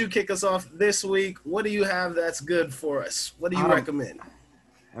 Why don't you kick us off this week? What do you have that's good for us? What do you recommend?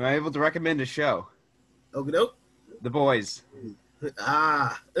 Am I able to recommend a show? Okie doke. The Boys.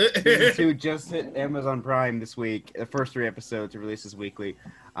 Season 2 just hit Amazon Prime this week. The first 3 episodes are released weekly.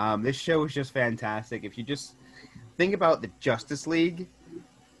 This show is just fantastic. If you just think about the Justice League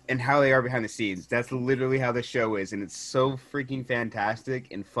and how they are behind the scenes, that's literally how the show is, and it's so freaking fantastic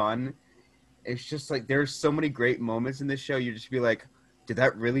and fun. It's just like there's so many great moments in this show. You just be like, did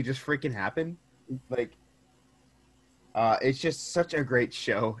that really just freaking happen? Like, it's just such a great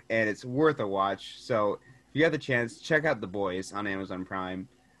show, and it's worth a watch. So if you have the chance, check out The Boys on Amazon Prime.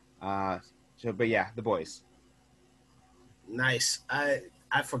 But yeah, The Boys. Nice. I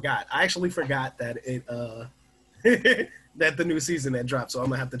forgot. I actually forgot that it that the new season had dropped, so I'm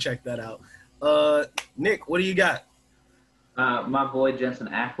gonna have to check that out. Nick, what do you got? My boy Jensen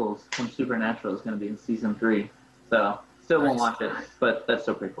Ackles from Supernatural is going to be in season 3, so still won't watch it, but that's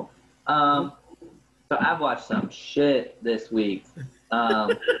still pretty cool. So I've watched some shit this week.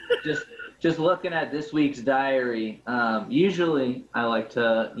 Just looking at this week's diary. Usually I like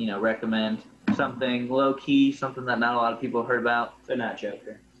to recommend something low key, something that not a lot of people have heard about. So not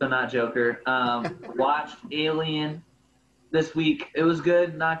Joker. Watched Alien this week. It was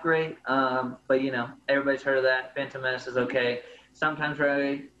good, not great, but everybody's heard of that. Phantom Menace is okay. Sometimes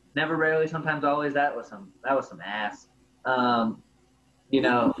rarely, never rarely, sometimes always. That was some ass.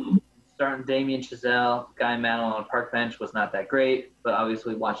 Starting Damien Chazelle, Guy Madeline on a park bench was not that great, but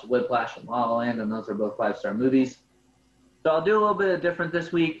obviously watched Whiplash and La La Land, and those are both 5-star movies. So I'll do a little bit of different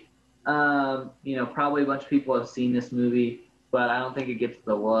this week. Probably a bunch of people have seen this movie, but I don't think it gets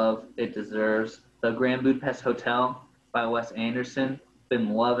the love it deserves. The Grand Budapest Hotel by Wes Anderson.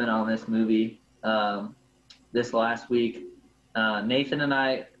 Been loving on this movie this last week. Nathan and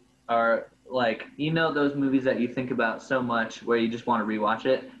I are like, those movies that you think about so much where you just want to rewatch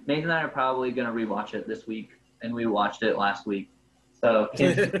it. Nathan and I are probably going to rewatch it this week, and we watched it last week. So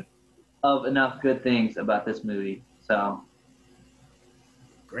can't of enough good things about this movie. So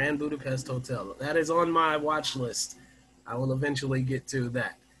Grand Budapest Hotel. That is on my watch list. I will eventually get to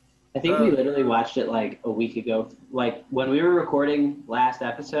that. I think we literally watched it like a week ago. Like when we were recording last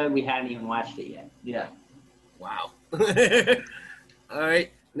episode, we hadn't even watched it yet. yeah. Wow. All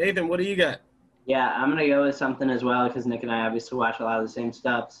right. Nathan, what do you got? Yeah, I'm going to go with something as well because Nick and I obviously watch a lot of the same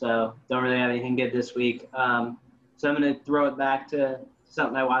stuff, so don't really have anything good this week. So I'm going to throw it back to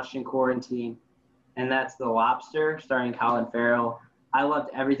something I watched in quarantine, and that's The Lobster, starring Colin Farrell. I loved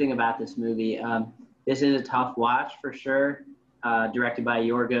everything about this movie. This is a tough watch for sure, directed by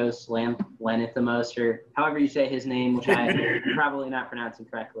Yorgos Lanthimos, or however you say his name, which I'm probably not pronouncing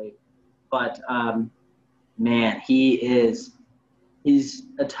correctly. But, man, he's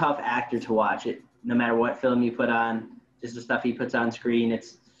a tough actor to watch. It no matter what film you put on, just the stuff he puts on screen,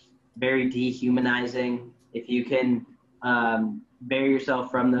 it's very dehumanizing. If you can bear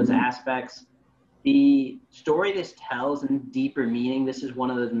yourself from those aspects, the story this tells and deeper meaning, this is one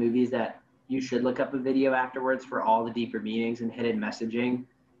of those movies that you should look up a video afterwards for all the deeper meanings and hidden messaging,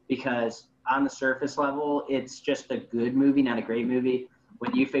 because on the surface level, it's just a good movie, not a great movie.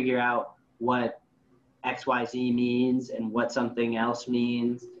 When you figure out what XYZ means and what something else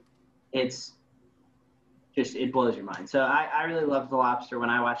means, it's just it blows your mind. So I really loved The Lobster when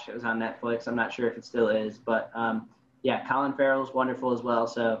I watched it. It was on Netflix. I'm not sure if it still is, but yeah, Colin Farrell's wonderful as well.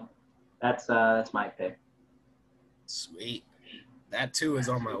 So that's my pick. Sweet. That too is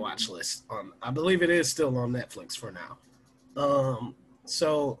on my watch list. I believe it is still on Netflix for now.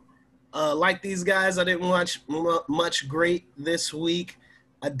 So like these guys, I didn't watch much great this week.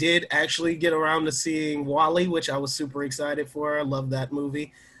 I did actually get around to seeing Wall-E, which I was super excited for. I love that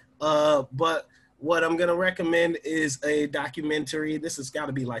movie. But what I'm going to recommend is a documentary. This has got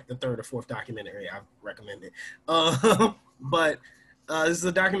to be like the third or fourth documentary I've recommended. But this is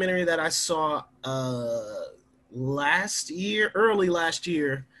a documentary that I saw early last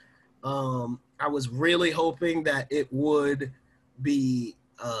year. I was really hoping that it would be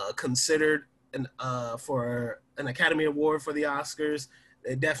considered for an Academy Award for the Oscars.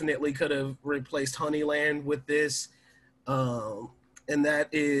 It definitely could have replaced Honeyland with this. And that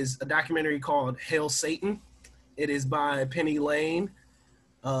is a documentary called Hail Satan. It is by Penny Lane.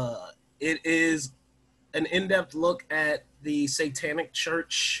 It is an in-depth look at the Satanic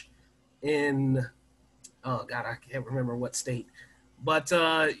Church in, oh God, I can't remember what state. But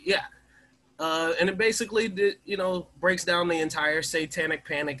yeah. And it basically, breaks down the entire satanic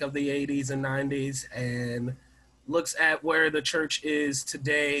panic of the 80s and 90s and looks at where the church is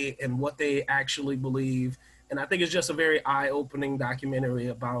today and what they actually believe. And I think it's just a very eye-opening documentary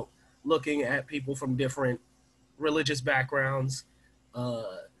about looking at people from different religious backgrounds.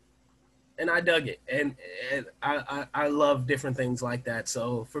 And I dug it. And I love different things like that.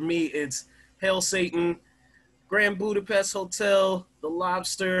 So for me, it's Hail Satan, Grand Budapest Hotel, The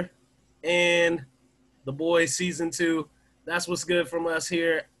Lobster, and The Boys Season 2. That's what's good from us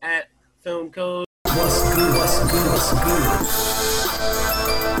here at Film Code. What's good? What's good? What's good? What's good?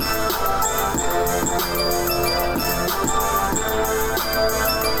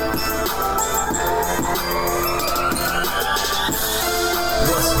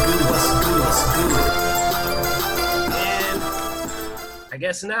 What's good? What's good? And I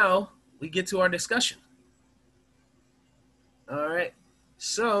guess now we get to our discussion. All right.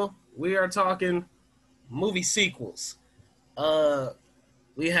 So we are talking movie sequels.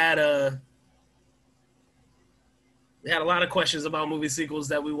 We had a lot of questions about movie sequels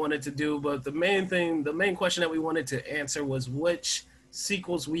that we wanted to do, but the main question that we wanted to answer was which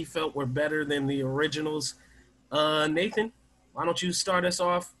sequels we felt were better than the originals. Nathan, why don't you start us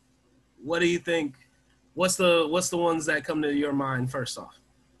off? What do you think? What's the ones that come to your mind first off?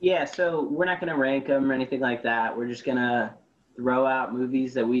 Yeah, so we're not going to rank them or anything like that. We're just going to throw out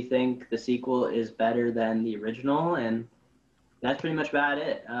movies that we think the sequel is better than the original, and that's pretty much about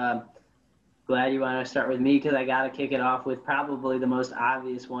it. Glad you want to start with me because I got to kick it off with probably the most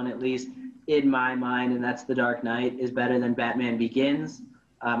obvious one, at least in my mind, and that's The Dark Knight is better than Batman Begins.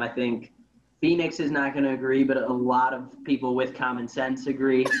 I think Phoenix is not going to agree, but a lot of people with common sense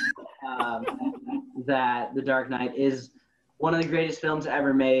agree that The Dark Knight is one of the greatest films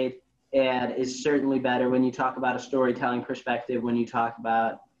ever made and is certainly better when you talk about a storytelling perspective, when you talk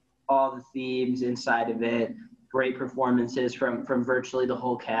about all the themes inside of it, great performances from virtually the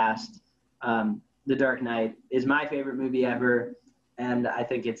whole cast. The Dark Knight is my favorite movie ever, and I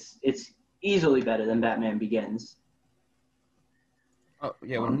think it's easily better than Batman Begins. Oh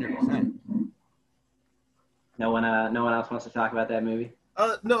yeah, 100%. No one else wants to talk about that movie?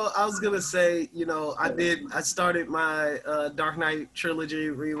 No, I was gonna say, I started my Dark Knight trilogy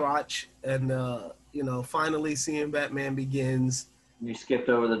rewatch, and finally seeing Batman Begins. You skipped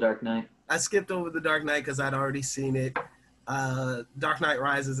over The Dark Knight. I skipped over The Dark Knight because I'd already seen it. Dark Knight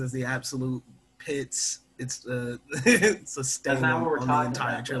Rises is the absolute pits. It's it's a stain on the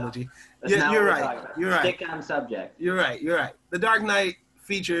entire trilogy. Yeah, you're right. You're right. Stick on subject. You're right. The Dark Knight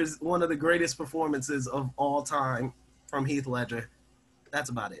features one of the greatest performances of all time from Heath Ledger. That's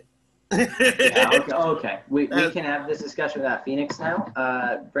about it. Yeah, okay. We can have this discussion about Phoenix now.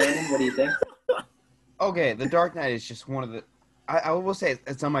 Brandon, what do you think? Okay, The Dark Knight is just one of the. I will say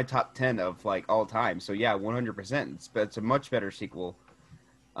it's on my top 10 of like all time. So yeah, 100%. It's a much better sequel.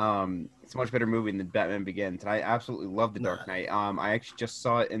 It's a much better movie than Batman Begins, and I absolutely love The Dark Knight. I actually just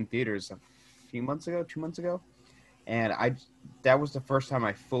saw it in theaters a few months ago, 2 months ago, and that was the first time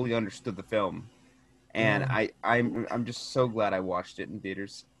I fully understood the film, and I'm just so glad I watched it in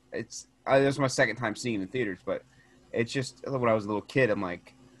theaters. This was my second time seeing it in theaters, but it's just when I was a little kid, I'm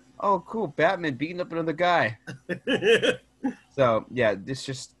like, oh cool, Batman beating up another guy. So yeah, this is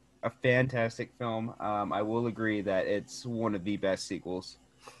just a fantastic film. I will agree that it's one of the best sequels.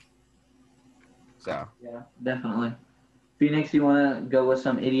 So Yeah, definitely. Phoenix, you want to go with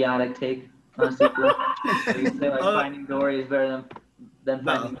some idiotic take on a sequel? You say like Finding Dory is better than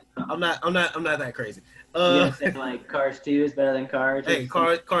Finding. I'm not that crazy. You gonna say like Cars 2 is better than Cars? Hey,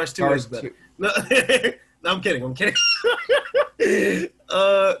 Cars 2 Cars is better. 2. No, no, I'm kidding.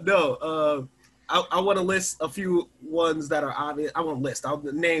 No. I want to list a few ones that are obvious. I won't list. I'll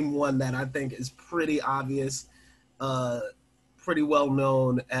name one that I think is pretty obvious, pretty well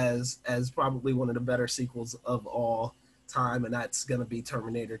known as probably one of the better sequels of all time, and that's gonna be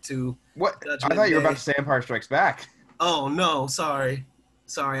Terminator 2. What? Judgment I thought you were Day. about to say Empire Strikes Back. Oh no, sorry.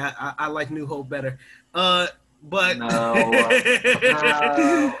 I like New Hope better. But No.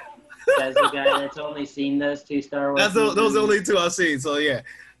 As the guy that's only seen those 2 Star Wars that's those movies. only 2 I've seen. So yeah,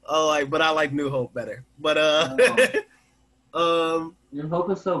 but I like New Hope better. But New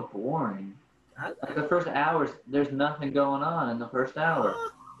Hope is so boring. Like the first hours, there's nothing going on in the first hour.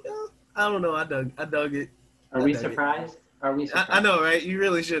 I don't know. I dug it. Are we surprised? Are we surprised? I know, right? You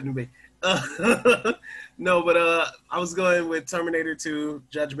really shouldn't be. No, but I was going with Terminator 2,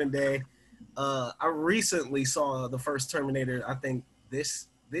 Judgment Day. I recently saw the first Terminator. I think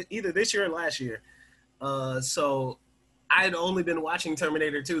either this year or last year. So I'd only been watching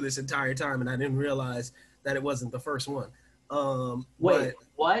Terminator 2 this entire time, and I didn't realize that it wasn't the first one. Wait,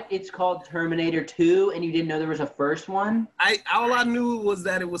 what? It's called Terminator 2, and you didn't know there was a first one? All I knew was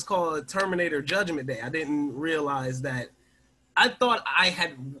that it was called Terminator Judgment Day. I didn't realize that. I thought.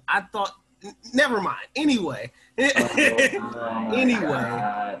 Never mind. Anyway, I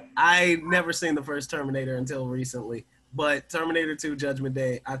never seen the first Terminator until recently. But Terminator 2 Judgment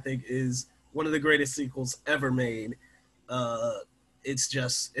Day, I think, is one of the greatest sequels ever made. It's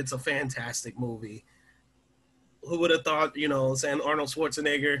a fantastic movie. Who would have thought, saying Arnold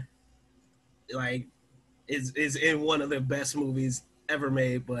Schwarzenegger, like, is in one of the best movies ever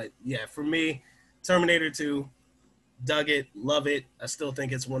made. But yeah, for me, Terminator 2, dug it, love it. I still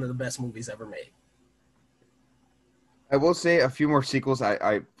think it's one of the best movies ever made. I will say a few more sequels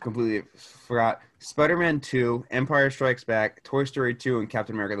I completely forgot. Spider-Man 2, Empire Strikes Back, Toy Story 2, and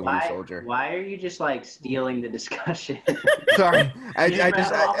Captain America the Winter Soldier. Why are you just like stealing the discussion? Sorry, I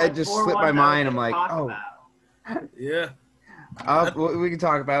just slipped my mind. I'm like, oh. Yeah. We can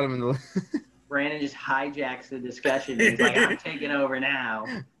talk about them in the. Brandon just hijacks the discussion. He's like, I'm taking over now.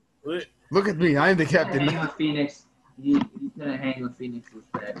 Look at me, I'm the captain. Hang with Phoenix. You couldn't hang with Phoenix with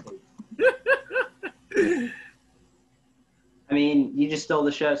that. I mean, you just stole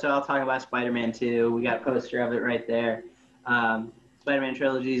the show, so I'll talk about Spider-Man 2. We got a poster of it right there. Spider-Man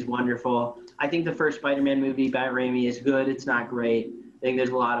trilogy is wonderful. I think the first Spider-Man movie by Raimi is good. It's not great. I think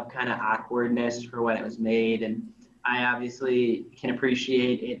there's a lot of kind of awkwardness for when it was made, and I obviously can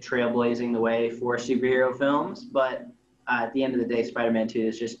appreciate it trailblazing the way for superhero films, but at the end of the day, Spider-Man 2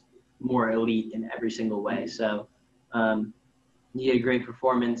 is just more elite in every single way. So you get a great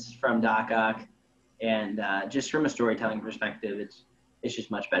performance from Doc Ock, and just from a storytelling perspective, it's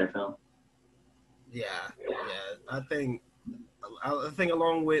just much better film. Yeah. I think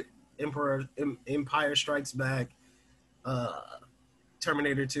along with Empire Strikes Back,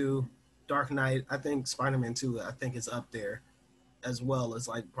 Terminator 2, Dark Knight, I think Spider-Man 2, I think is up there as well as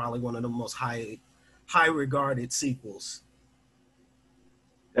like probably one of the most high regarded sequels.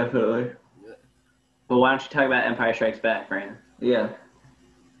 Definitely. Yeah. But why don't you talk about Empire Strikes Back, Brandon? Yeah.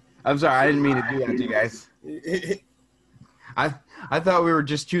 I'm sorry, I didn't mean to do that to you guys. I thought we were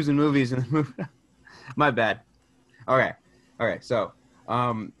just choosing movies and moving. My bad. Okay. So,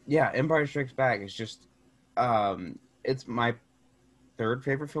 Empire Strikes Back is just, it's my third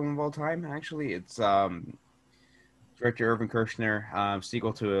favorite film of all time. Actually, it's director Irvin Kershner,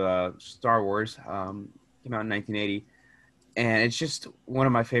 sequel to Star Wars, came out in 1980, and it's just one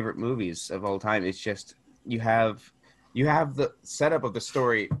of my favorite movies of all time. It's just you have the setup of the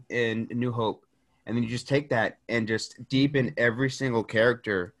story in New Hope, and then you just take that and just deepen every single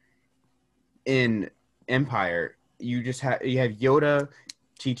character in Empire. You have Yoda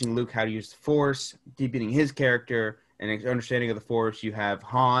teaching Luke how to use the Force, deepening his character and understanding of the Force. You have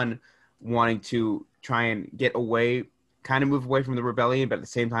Han wanting to try and move away from the rebellion, but at the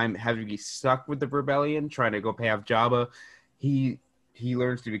same time having to be stuck with the rebellion, trying to go pay off Jabba. He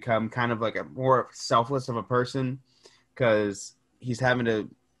learns to become kind of like a more selfless of a person because he's having to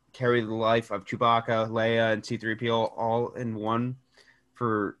carry the life of Chewbacca, Leia, and C-3PO all in one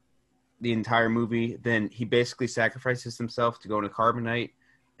for the entire movie. Then he basically sacrifices himself to go into carbonite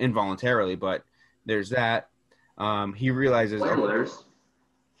involuntarily, but there's that. He realizes... Spoilers.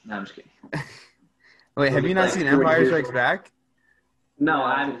 No, I'm just kidding. Wait, have you not seen Empire Strikes Back? No,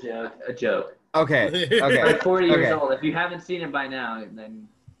 I'm a joke. Okay. Like 40 years old. If you haven't seen it by now, then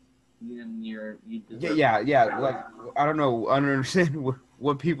you deserve yeah. Like I don't know. I don't understand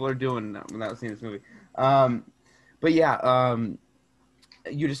what people are doing without seeing this movie. But yeah,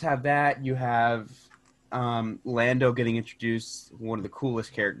 you just have that. You have Lando getting introduced, one of the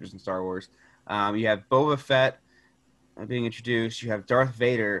coolest characters in Star Wars. You have Boba Fett being introduced. You have Darth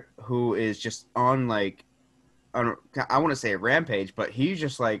Vader, who is just on like, I want to say a rampage, but he's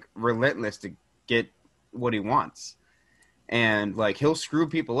just like relentless to get what he wants. And like he'll screw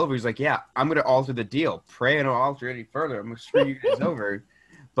people over. He's like, yeah, I'm gonna alter the deal. Pray and I'll alter it any further. I'm gonna screw you guys over.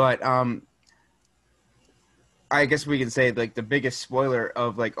 But I guess we can say like the biggest spoiler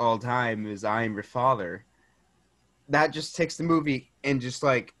of like all time is I Am Your Father. That just takes the movie and just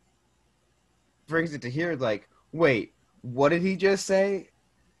like brings it to here. Like, wait, what did he just say?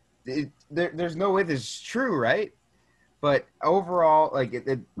 There's no way this is true, right? But overall, like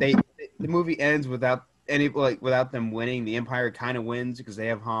the movie ends without without them winning. The Empire kind of wins because they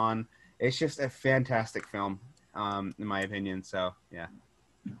have Han. It's just a fantastic film, in my opinion. So yeah.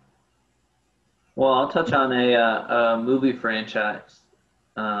 Well, I'll touch on a movie franchise.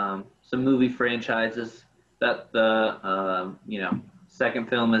 Some movie franchises that the second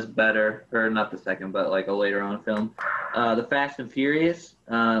film is better, or not the second, but like a later on film. The Fast and Furious.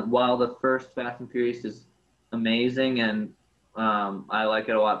 While the first Fast and Furious is amazing and I like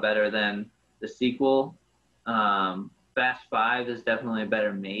it a lot better than the sequel. Fast 5 is definitely a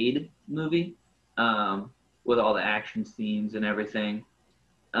better made movie with all the action scenes and everything.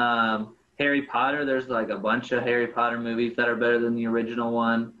 Harry Potter, there's like a bunch of Harry Potter movies that are better than the original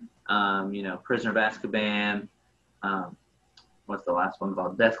one. Prisoner of Azkaban. What's the last one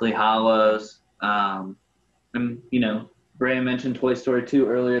called? Deathly Hallows. And Bray mentioned Toy Story 2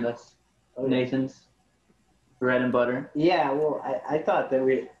 earlier. That's Nathan's bread and butter. Yeah, well, I thought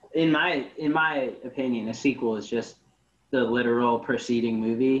that in my opinion, a sequel is just the literal preceding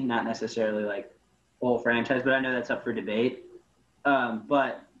movie, not necessarily like whole franchise, but I know that's up for debate.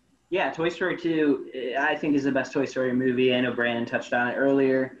 But yeah, Toy Story 2, I think is the best Toy Story movie. I know Brandon touched on it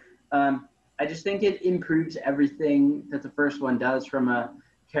earlier. I just think it improves everything that the first one does from a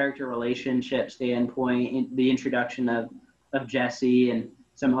character relationship standpoint, the introduction of Jesse and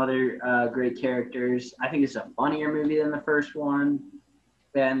some other great characters. I think it's a funnier movie than the first one.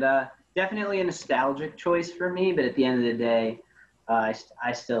 And definitely a nostalgic choice for me, but at the end of the day, I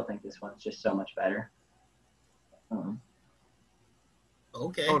still think this one's just so much better.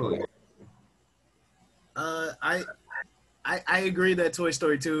 Okay. Totally. I agree that Toy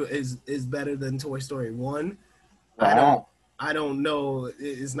Story 2 is better than Toy Story 1. Wow. I don't know.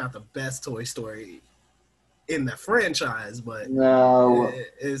 It's not the best Toy Story in the franchise, but No.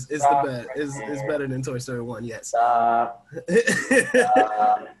 it's the best. It's better than Toy Story 1. Yes.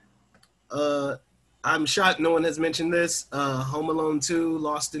 I'm shocked no one has mentioned this. Home Alone 2,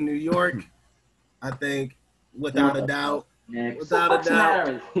 Lost in New York. I think without a doubt. Without a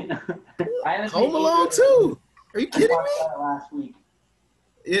doubt. Home Alone 2. Are you kidding me? Last week.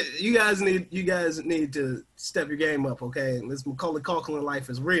 You guys need to step your game up, okay? This Macaulay Culkin life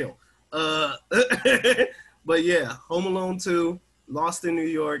is real. But yeah, Home Alone 2, Lost in New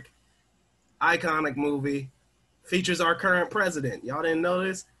York, iconic movie, features our current president. Y'all didn't know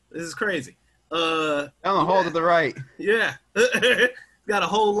this? This is crazy. On the hole to the right. Yeah. Got a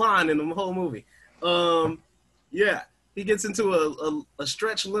whole line in the whole movie. Yeah. He gets into a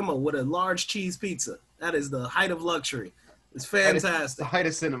stretch limo with a large cheese pizza. That is the height of luxury. It's fantastic. The height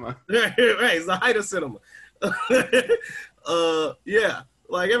of cinema. Right, it's the height of cinema. Yeah,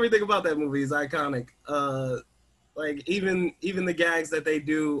 like everything about that movie is iconic. Like even the gags that they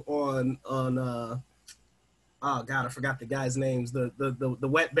do on oh god, I forgot the guys' names. The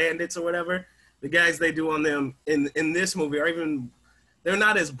Wet Bandits or whatever. The gags they do on them in this movie are they're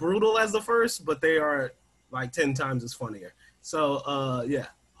not as brutal as the first, but they are like 10 times as funnier. So yeah,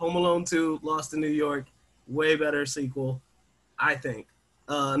 Home Alone 2, Lost in New York, way better sequel, I think.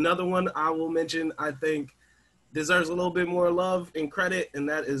 Another one I will mention, I think, deserves a little bit more love and credit, and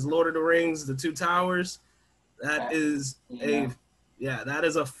that is Lord of the Rings, The Two Towers. That is that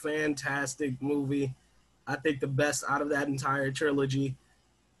is a fantastic movie. I think the best out of that entire trilogy.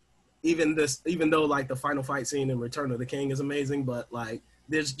 Even though like the final fight scene in Return of the King is amazing, but like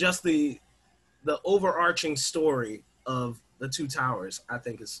there's just the overarching story of The Two Towers, I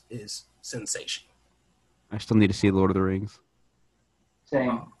think is sensational. I still need to see Lord of the Rings.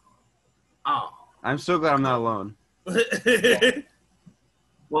 Same. Oh. I'm so glad I'm not alone.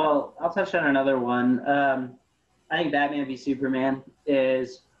 Well, I'll touch on another one. I think Batman v Superman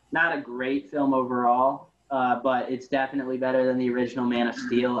is not a great film overall, but it's definitely better than the original Man of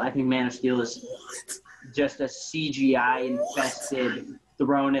Steel. I think Man of Steel is just a CGI-infested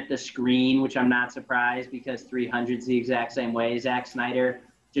thrown at the screen, which I'm not surprised because 300's the exact same way. Zack Snyder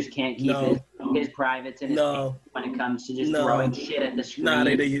just can't keep his his privates and his No. when it comes to just No. throwing shit at the screen.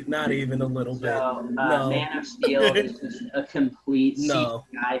 Not even a little bit. So, No. Man of Steel is just a complete No.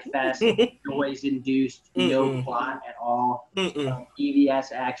 CGI fest, noise-induced, no plot at all. Mm-mm.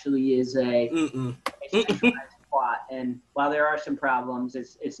 EVS actually is a Mm-mm. centralized plot, and while there are some problems,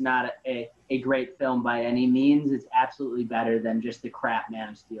 it's not a great film by any means. It's absolutely better than just the crap Man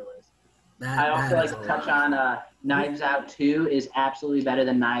of Steel is. I also like to touch on Knives Out 2 is absolutely better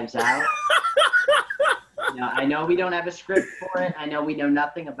than Knives Out. I know we don't have a script for it. I know we know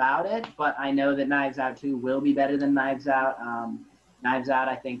nothing about it, but I know that Knives Out 2 will be better than Knives Out. Knives Out,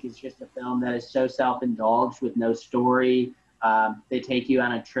 I think, is just a film that is so self-indulged with no story. They take you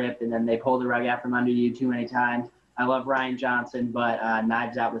on a trip, and then they pull the rug out from under you too many times. I love Rian Johnson, but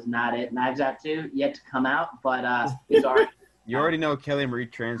Knives Out was not it. Knives Out 2, yet to come out, but it's already. You already know Kelly Marie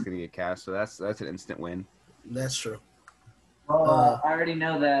Tran's going to get cast, so that's an instant win. That's true. Well, I already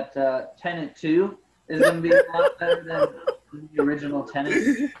know that Tenet 2 is going to be a lot better than the original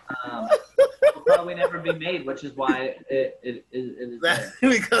Tenet. Will probably never be made, which is why it is there.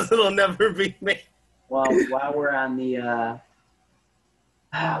 Because it'll never be made. Well, while we're on the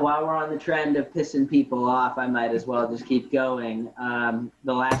trend of pissing people off, I might as well just keep going.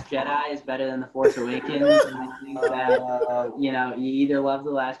 The Last Jedi is better than The Force Awakens. And I think that, you either love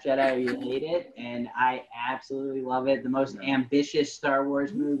The Last Jedi or you hate it, and I absolutely love it. The most ambitious Star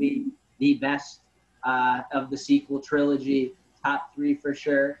Wars movie, the best of the sequel trilogy, top 3 for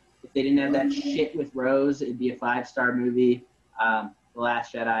sure. If they didn't have that shit with Rose, it'd be a 5-star movie. The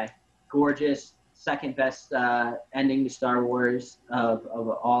Last Jedi, gorgeous. Second best ending to Star Wars of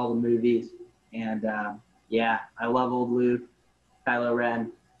all the movies. And I love old Luke, Kylo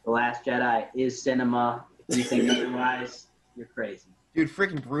Ren. The Last Jedi is cinema. If you think otherwise, you're crazy. Dude,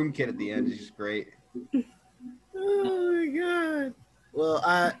 freaking Broom Kid at the end is just great. Oh my god. Well,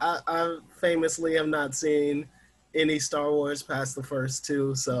 I famously have not seen any Star Wars past the first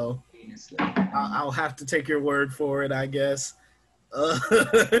 2, so I'll have to take your word for it, I guess.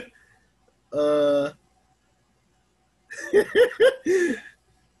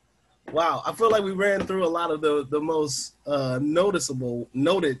 Wow, I feel like we ran through a lot of the most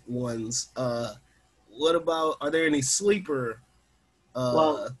noted ones. What about, are there any sleeper?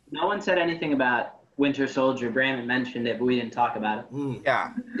 Well, no one said anything about Winter Soldier. Brandon mentioned it, but we didn't talk about it.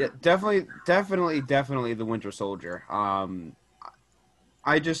 Yeah, definitely the Winter Soldier.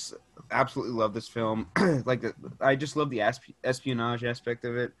 I just absolutely love this film. I just love the espionage aspect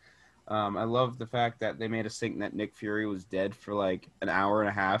of it. I love the fact that they made us think that Nick Fury was dead for like an hour and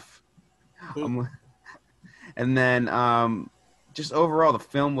a half. And then just overall, the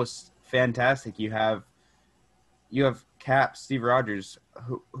film was fantastic. You have Cap, Steve Rogers,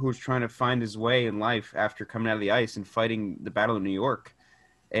 who's trying to find his way in life after coming out of the ice and fighting the Battle of New York.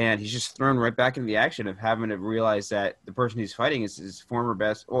 And he's just thrown right back into the action of having to realize that the person he's fighting is his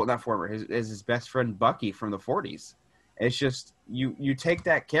his best friend Bucky from the 40s. It's just, you take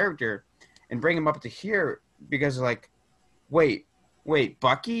that character and bring him up to here because like, wait,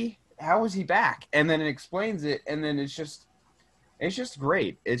 Bucky? How is he back? And then it explains it, and then it's just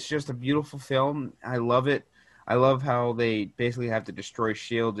great. It's just a beautiful film. I love it. I love how they basically have to destroy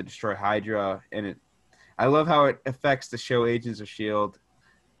S.H.I.E.L.D. to destroy Hydra, and I love how it affects the show Agents of S.H.I.E.L.D.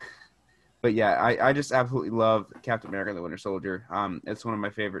 But yeah, I just absolutely love Captain America and the Winter Soldier. It's one of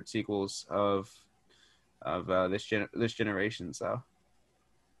my favorite sequels of this generation. So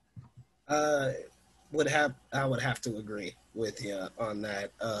I would have to agree with you on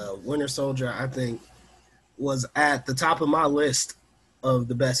that. Winter Soldier, I think, was at the top of my list of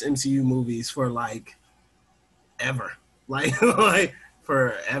the best MCU movies for like ever, like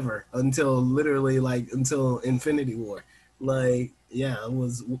forever, until Infinity War. Like, yeah, it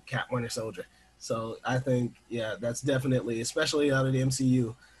was Winter Soldier. So I think, yeah, that's definitely, especially out of the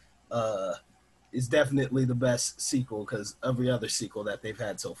MCU, is definitely the best sequel, because every other sequel that they've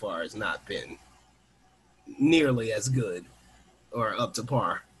had so far has not been nearly as good or up to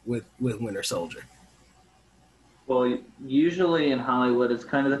par with Winter Soldier. Well, usually in Hollywood, it's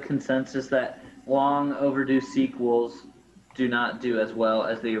kind of the consensus that long overdue sequels do not do as well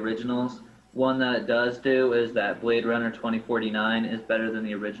as the originals. One that it does do is that Blade Runner 2049 is better than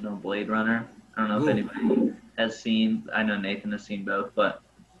the original Blade Runner. I don't know if anybody has seen. I know Nathan has seen both, but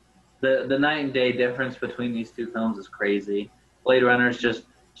the night and day difference between these two films is crazy. Blade Runner is just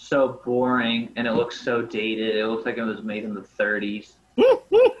so boring, and it looks so dated. It looks like it was made in the 30s.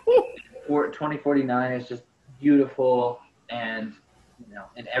 2049 is just beautiful and,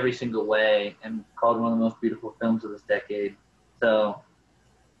 in every single way, and called one of the most beautiful films of this decade. So,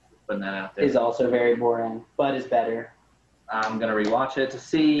 putting that out there. Is also very boring, but is better. I'm going to rewatch it to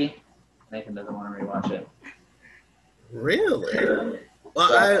see Nathan doesn't want to rewatch it. Really?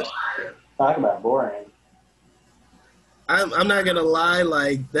 Well, Talk about boring. I'm not gonna lie.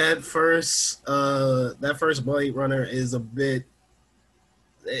 Like that first Blade Runner is a bit.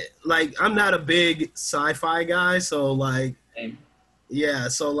 Like I'm not a big sci-fi guy, so like, Same. yeah.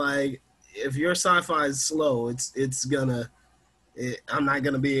 So like, if your sci-fi is slow, I'm not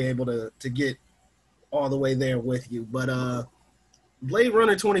gonna be able to get all the way there with you. But Blade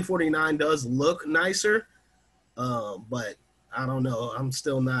Runner 2049 does look nicer, but I don't know. I'm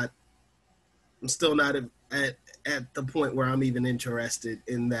still not at the point where I'm even interested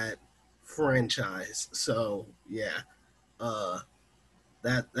in that franchise. So yeah,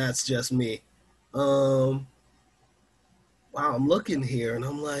 that's just me. Wow, I'm looking here and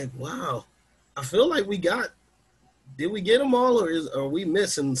I'm like, wow, I feel like did we get them all, or are we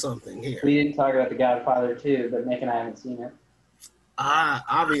missing something here? We didn't talk about The Godfather 2, but Nick and I haven't seen it.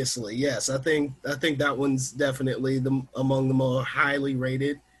 Obviously, yes. I think that one's definitely among the more highly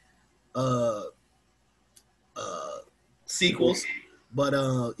rated sequels. But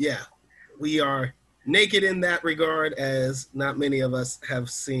yeah, we are naked in that regard, as not many of us have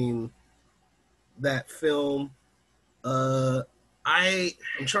seen that film. I'm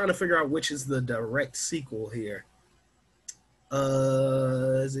trying to figure out which is the direct sequel here.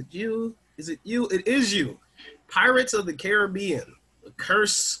 Is it you? It is you. Pirates of the Caribbean: The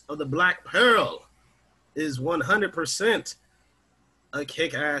Curse of the Black Pearl is 100% a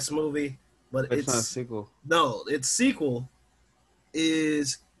kick-ass movie, but It's not a sequel. No, its sequel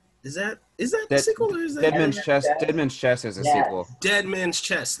is that the sequel, or is that Dead Man's Chest? Dead Man's Chest is a Yes. sequel. Dead Man's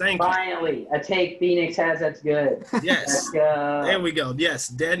Chest? Thank you. Finally, a take Phoenix has that's good. Yes, Let's go. there we go. Yes,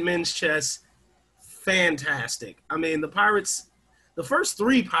 Dead Man's Chest, fantastic. I mean, the first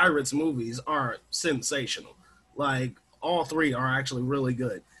 3 Pirates movies are sensational. Like, all 3 are actually really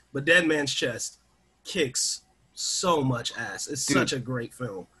good. But Dead Man's Chest kicks so much ass. It's such a great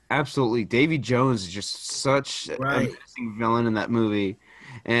film. Absolutely. Davy Jones is just such an amazing villain in that movie.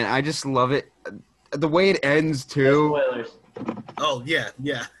 And I just love it. The way it ends, too. No spoilers. Oh, yeah.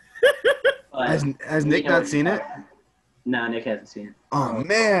 But Has we Nick know not what seen you're it? talking about. No, Nick hasn't seen it. Oh,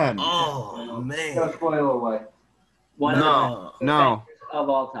 man. Oh, man. No spoiler away. One of the No. best No. of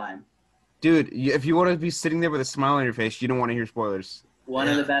all time. Dude, if you want to be sitting there with a smile on your face, you don't want to hear spoilers. One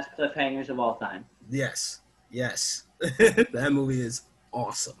of the best cliffhangers of all time. Yes. That movie is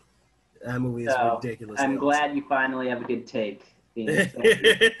awesome. That movie is ridiculous. I'm glad you finally have a good take, Phoenix.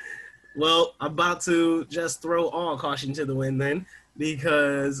 Well, I'm about to just throw all caution to the wind then,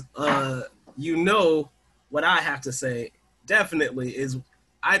 because you know what I have to say definitely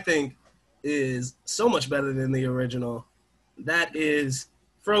I think is so much better than the original. That is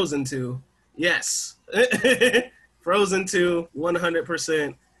Frozen 2. Yes. Frozen 2,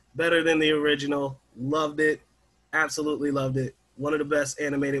 100% better than the original. Loved it. Absolutely loved it. One of the best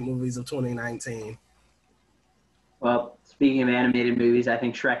animated movies of 2019. Well, speaking of animated movies, I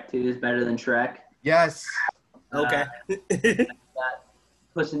think Shrek 2 is better than Shrek. Yes. Okay. Got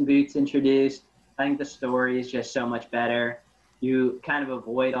Puss in Boots introduced. I think the story is just so much better. You kind of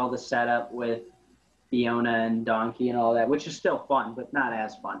avoid all the setup with Fiona and Donkey and all that, which is still fun, but not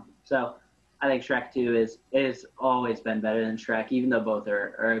as fun. So I think Shrek 2 is always been better than Shrek, even though both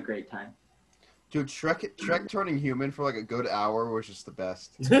are a great time. Dude, Shrek turning human for like a good hour was just the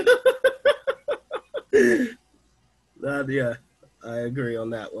best. Yeah, I agree on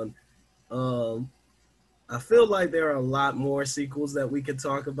that one. I feel like there are a lot more sequels that we could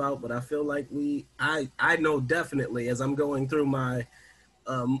talk about, but I feel like I know definitely, as I'm going through my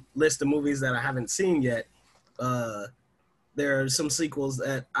list of movies that I haven't seen yet, there are some sequels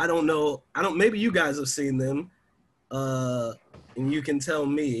that I don't know. Maybe you guys have seen them, and you can tell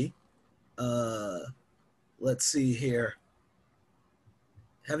me. Let's see here.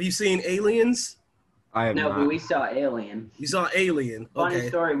 Have you seen Aliens? I have No, not. but we saw Alien. You saw Alien. Funny Okay.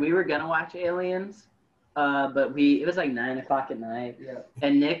 story. We were gonna watch Aliens, but it was like 9:00 at night,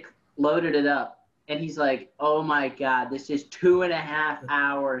 and Nick loaded it up, and he's like, "Oh my god, this is 2.5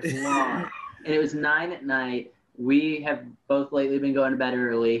 hours long," and it was 9 at night. We have both lately been going to bed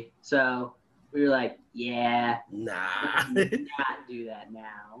early, so we were like, "Yeah, Nah. let's not do that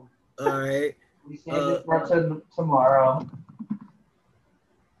now." All right. We saved it for tomorrow.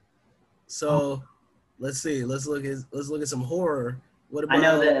 So let's see. Let's look at some horror. What about?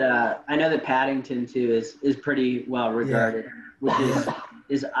 I know that Paddington 2 is pretty well regarded, which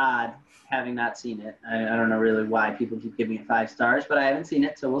is odd, having not seen it. I don't know really why people keep giving it 5 stars, but I haven't seen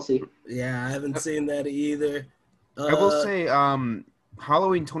it, so we'll see. Yeah, I haven't seen that either. I will say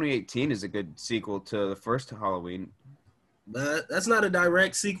Halloween 2018 is a good sequel to the first Halloween. But that's not a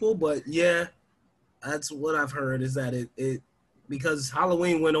direct sequel, but yeah, that's what I've heard is that it because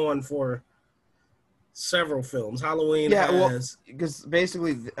Halloween went on for several films. Halloween has because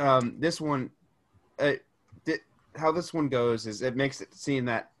basically, this one, uh, how this one goes is it makes it seem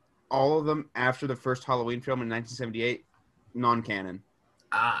that all of them after the first Halloween film in 1978 non-canon.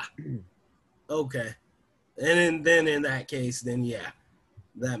 Okay, and then in that case, then yeah,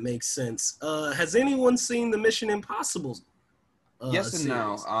 that makes sense. Has anyone seen the Mission Impossible? Yes and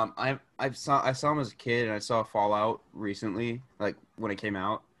no. Series? I saw him as a kid, and I saw Fallout recently, like when it came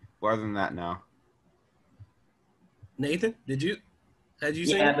out. But other than that, no. Nathan, had you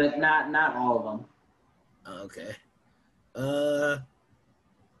seen Yeah, it? but not all of them. Okay.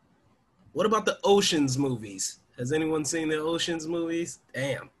 What about the Oceans movies? Has anyone seen the Oceans movies?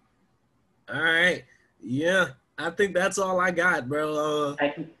 Damn. All right. Yeah, I think that's all I got, bro.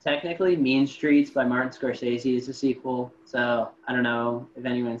 Technically, Mean Streets by Martin Scorsese is a sequel, so I don't know if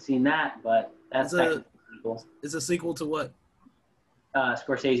anyone's seen that, but that's technically a sequel. It's a sequel to what?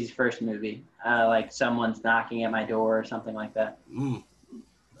 Scorsese's first movie, like Someone's Knocking at My Door or something like that.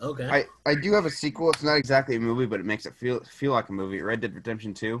 Okay. I do have a sequel. It's not exactly a movie, but it makes it feel like a movie. Red Dead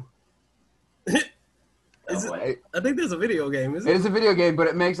Redemption 2. I think there's a video game, isn't It it? is a video game, but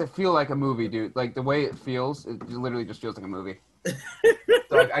it makes it feel like a movie, dude. Like the way it feels, it literally just feels like a movie. So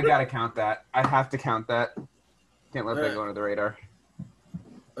I gotta count that. I have to count that. Can't let that go under the radar.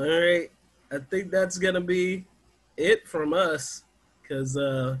 All right. I think that's going to be it from us. Because,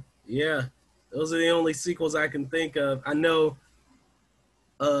 yeah, those are the only sequels I can think of. I know,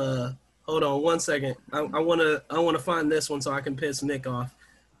 hold on one second. I want to find this one so I can piss Nick off.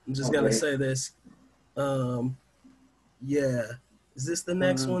 I'm just going to say this. Yeah. Is this the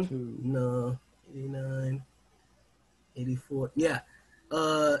next one? No. 89, 84. Yeah.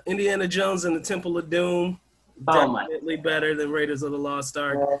 Indiana Jones and the Temple of Doom. Definitely better than Raiders of the Lost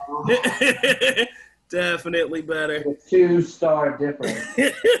Ark. Definitely better. 2-star difference.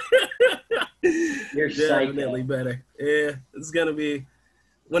 You're definitely psycho. better. Yeah, it's gonna be.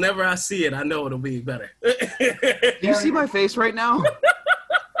 Whenever I see it, I know it'll be better. Do you see my face right now?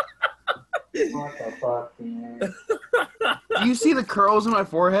 What the fuck, man? Do you see the curls in my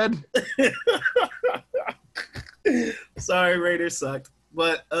forehead? Sorry, Raiders sucked,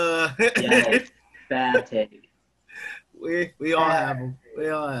 but Yeah, bad take. we all have them. We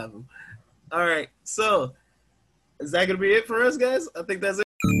all have them. All right, so is that gonna be it for us, guys? I think that's it.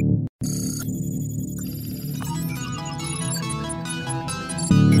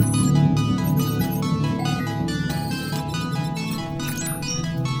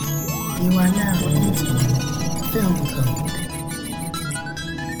 You are now entering Film Code.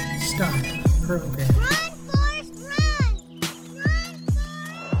 Start program. Run, Forrest, run!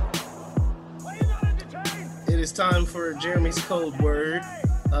 Run, Forrest! It is time for Jeremy's code word.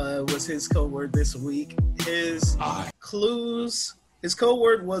 Was his code word this week. His code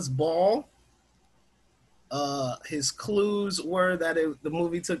word was ball. His clues were that the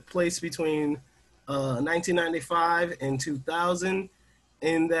movie took place between 1995 and 2000,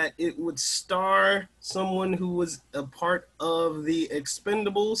 and that it would star someone who was a part of the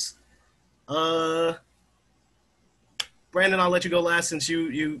Expendables. Brandon, I'll let you go last since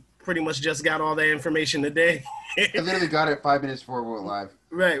you pretty much just got all that information today. I literally got it 5 minutes before we went live.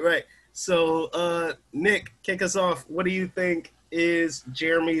 Right. So, Nick, kick us off. What do you think is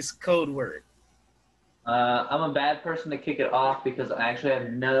Jeremy's code word? I'm a bad person to kick it off because I actually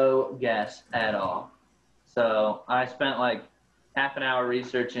have no guess at all. So I spent like half an hour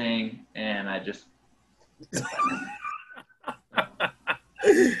researching, and I just...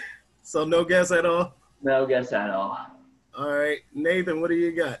 So no guess at all? No guess at all. All right. Nathan, what do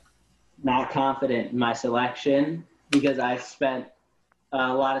you got? Not confident in my selection because I spent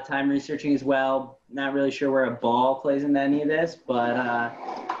a lot of time researching as well. Not really sure where a ball plays into any of this, but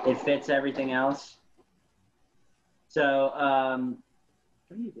it fits everything else. So,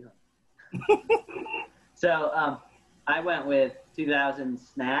 what are you doing? So, I went with 2000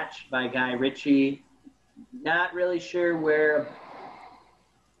 Snatch by Guy Ritchie. Not really sure where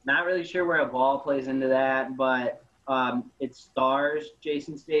a ball plays into that, but it stars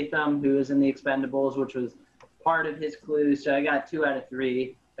Jason Statham, who is in The Expendables, which was part of his clue. So I got 2 out of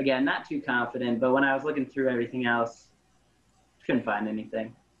 3. Again, not too confident, but when I was looking through everything else, couldn't find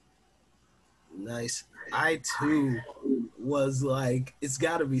anything. Nice. I too was like, it's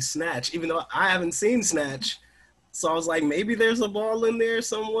got to be Snatch, even though I haven't seen Snatch. So I was like, maybe there's a ball in there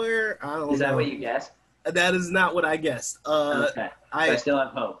somewhere. I don't know. Is that what you guessed? That is not what I guessed. Okay. I still have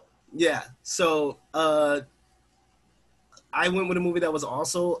hope. Yeah. So I went with a movie that was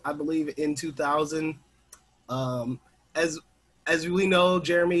also, I believe, in 2000. as as we know,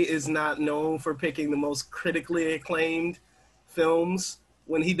 Jeremy is not known for picking the most critically acclaimed films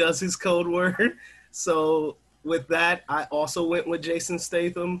when he does his code word. So with that, I also went with Jason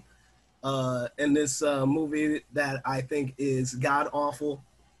Statham in this movie that I think is god awful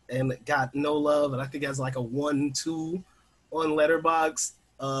and got no love, and I think has like a 1-2 on Letterboxd.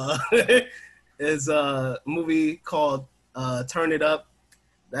 Is a movie called Turn It Up.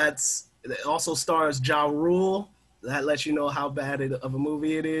 It also stars Ja Rule. That lets you know how bad of a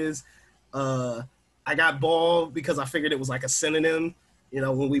movie it is. Uh, I got ball because I figured it was like a synonym. You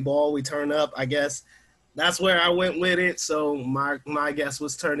know, when we ball, we turn up. I guess that's where I went with it. So my guess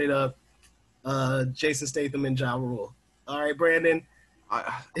was Turn It Up. Jason Statham and Ja Rule. All right, Brandon. I'm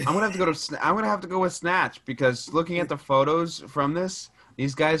gonna have to go to. I'm gonna have to go with Snatch because looking at the photos from this,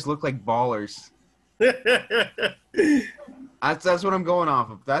 these guys look like ballers. That's what I'm going off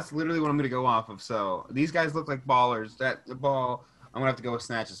of. That's literally what I'm gonna go off of. So these guys look like ballers. That the ball. I'm gonna have to go with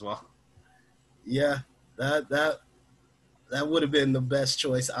Snatch as well. Yeah, that would have been the best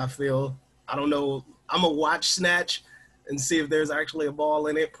choice. I feel. I don't know. I'm gonna watch Snatch and see if there's actually a ball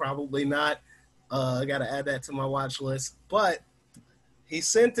in it. Probably not. I got to add that to my watch list. But he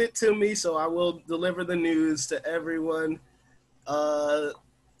sent it to me, so I will deliver the news to everyone. The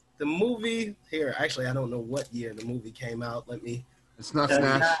movie here, actually, I don't know what year the movie came out. Let me. It's not So it's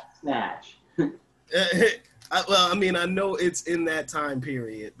Snatch. not Snatch. I mean, I know it's in that time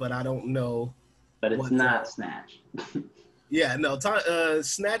period, but I don't know. But it's What's not that? Snatch. Yeah, no.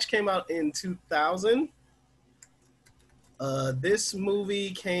 Snatch came out in 2000. This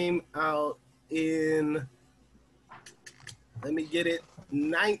movie came out in, let me get it,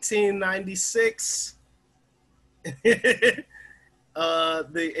 1996. The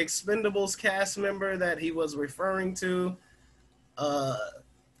Expendables cast member that he was referring to, I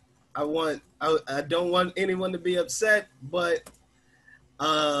don't want anyone to be upset, but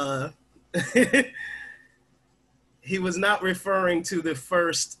he was not referring to the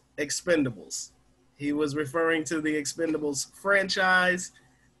first Expendables. He was referring to the Expendables franchise,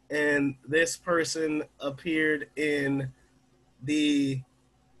 and this person appeared in the,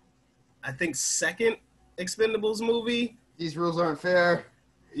 I think, second Expendables movie. These rules aren't fair.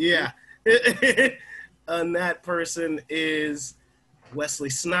 Yeah. And that person is Wesley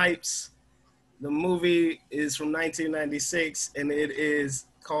Snipes. The movie is from 1996, and it is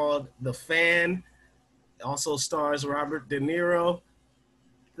called The Fan. It also stars Robert De Niro.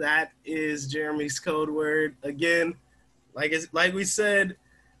 That is Jeremy's code word. Again, like we said,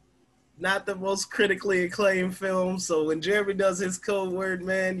 not the most critically acclaimed film. So when Jeremy does his code word,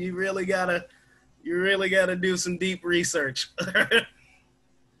 man, you really gotta do some deep research.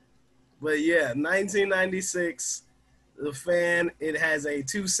 But yeah, 1996, The Fan. It has a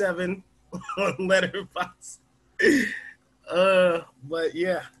 2.7 on Letterboxd. But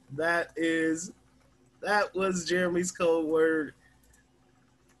yeah, that was Jeremy's code word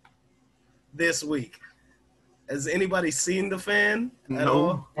this week. Has anybody seen The Fan at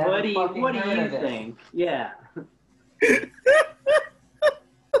all? What do you fucking heard of it. think? Yeah.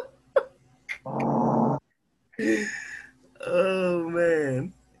 Oh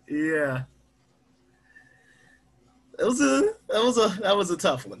man, yeah. That was a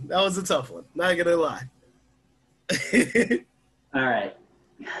tough one. That was a tough one. Not gonna lie. All right.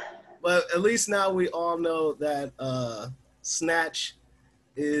 But at least now we all know that Snatch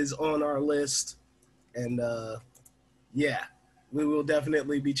is on our list, and yeah, we will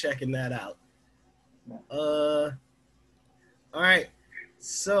definitely be checking that out. All right,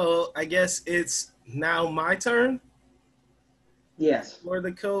 so I guess it's now my turn Yes. for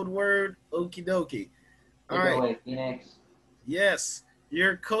the code word. Okie dokie. All Take it right. away, Phoenix. Yes,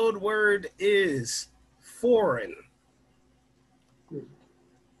 your code word is foreign.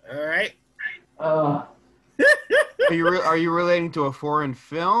 All right. Oh, Are you relating to a foreign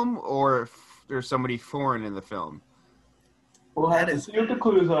film or if there's somebody foreign in the film? we'll have to see what the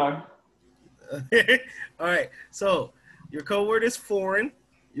clues are. All right. So your code word is foreign.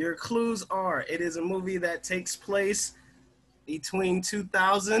 Your clues are: it is a movie that takes place between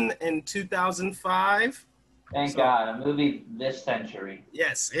 2000 and 2005. Thank God, a movie this century.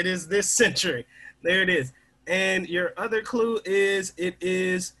 Yes, it is this century. There it is. And your other clue is it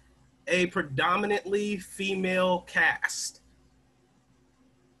is a predominantly female cast.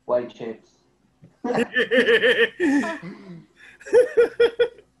 White chicks.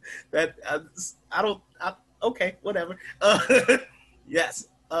 That okay, whatever. Yes,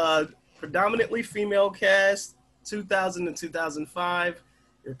 predominantly female cast, 2000 to 2005.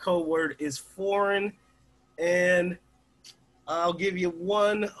 Your code word is foreign, and I'll give you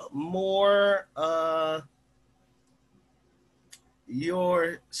one more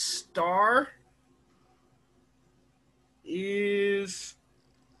your star is...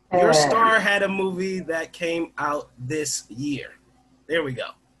 Your star had a movie that came out this year. There we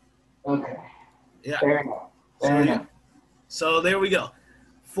go. Okay. Yeah. Fair enough. So, Fair enough. So there we go.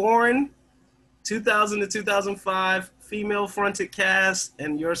 Foreign, 2000 to 2005, female-fronted cast,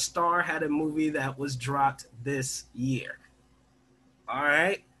 and your star had a movie that was dropped this year. All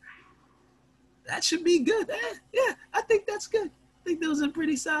right. That should be good. Yeah, I think that's good. I think those are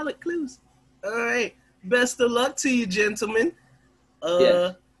pretty solid clues. All right. Best of luck to you, gentlemen.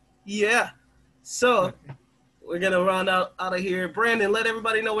 Yes. Yeah. So we're going to round out of here. Brandon, let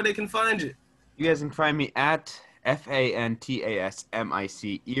everybody know where they can find you. You guys can find me at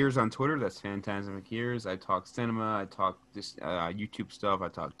FANTASMIC ears on Twitter. That's Phantasmic Ears. I talk cinema. I talk this YouTube stuff. I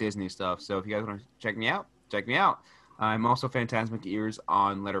talk Disney stuff. So if you guys want to check me out, check me out. I'm also Phantasmic Ears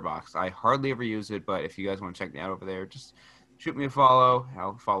on Letterboxd. I hardly ever use it, but if you guys want to check me out over there, just shoot me a follow.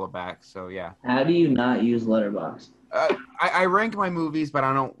 I'll follow back. So yeah. How do you not use Letterboxd? I rank my movies, but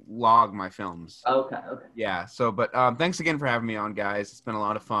I don't log my films. Okay. Yeah. So, but thanks again for having me on, guys. It's been a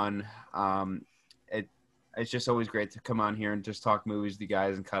lot of fun. It's just always great to come on here and just talk movies with you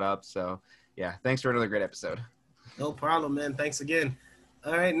guys and cut up. So, yeah, thanks for another great episode. No problem, man. Thanks again.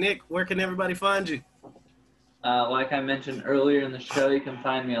 All right, Nick, where can everybody find you? Like I mentioned earlier in the show, you can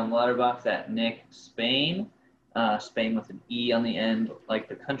find me on Letterboxd at Nick Spain. Spain with an E on the end, like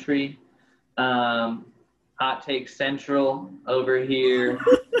the country. Hot Take Central over here.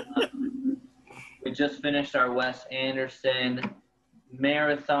 We just finished our Wes Anderson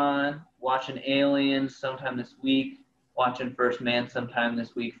marathon, watching Aliens sometime this week, watching First Man sometime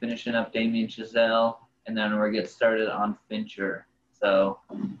this week, finishing up Damien Chazelle, and then we're getting started on Fincher. So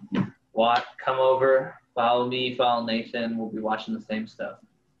come over, follow me, follow Nathan. We'll be watching the same stuff.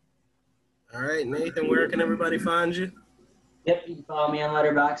 All right, Nathan, where can everybody find you? Yep, you can follow me on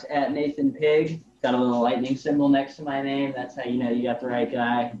Letterboxd at Nathan Pig. Got a little lightning symbol next to my name. That's how you know you got the right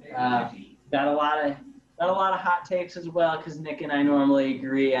guy. Got a lot of hot takes as well, because Nick and I normally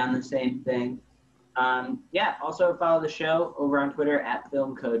agree on the same thing. Also follow the show over on Twitter at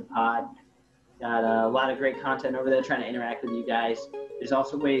FilmCodePod. Got a lot of great content over there, trying to interact with you guys. There's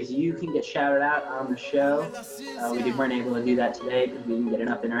also ways you can get shouted out on the show. We weren't able to do that today because we didn't get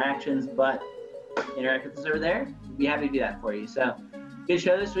enough interactions, but interact with us over there. We'd be happy to do that for you. So good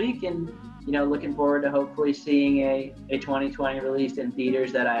show this week, and looking forward to hopefully seeing a 2020 released in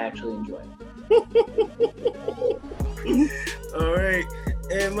theaters that I actually enjoy. All right,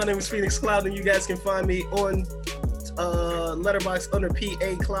 and my name is Phoenix Clouden. You guys can find me on Letterboxd under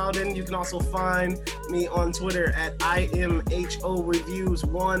PA Clouden. You can also find me on Twitter at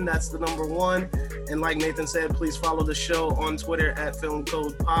IMHOReviews1. That's the number 1. And like Nathan said, please follow the show on Twitter at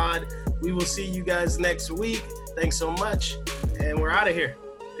FilmCodePod. We will see you guys next week. Thanks so much, and we're out of here.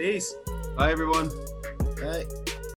 Peace. Bye, everyone. All right.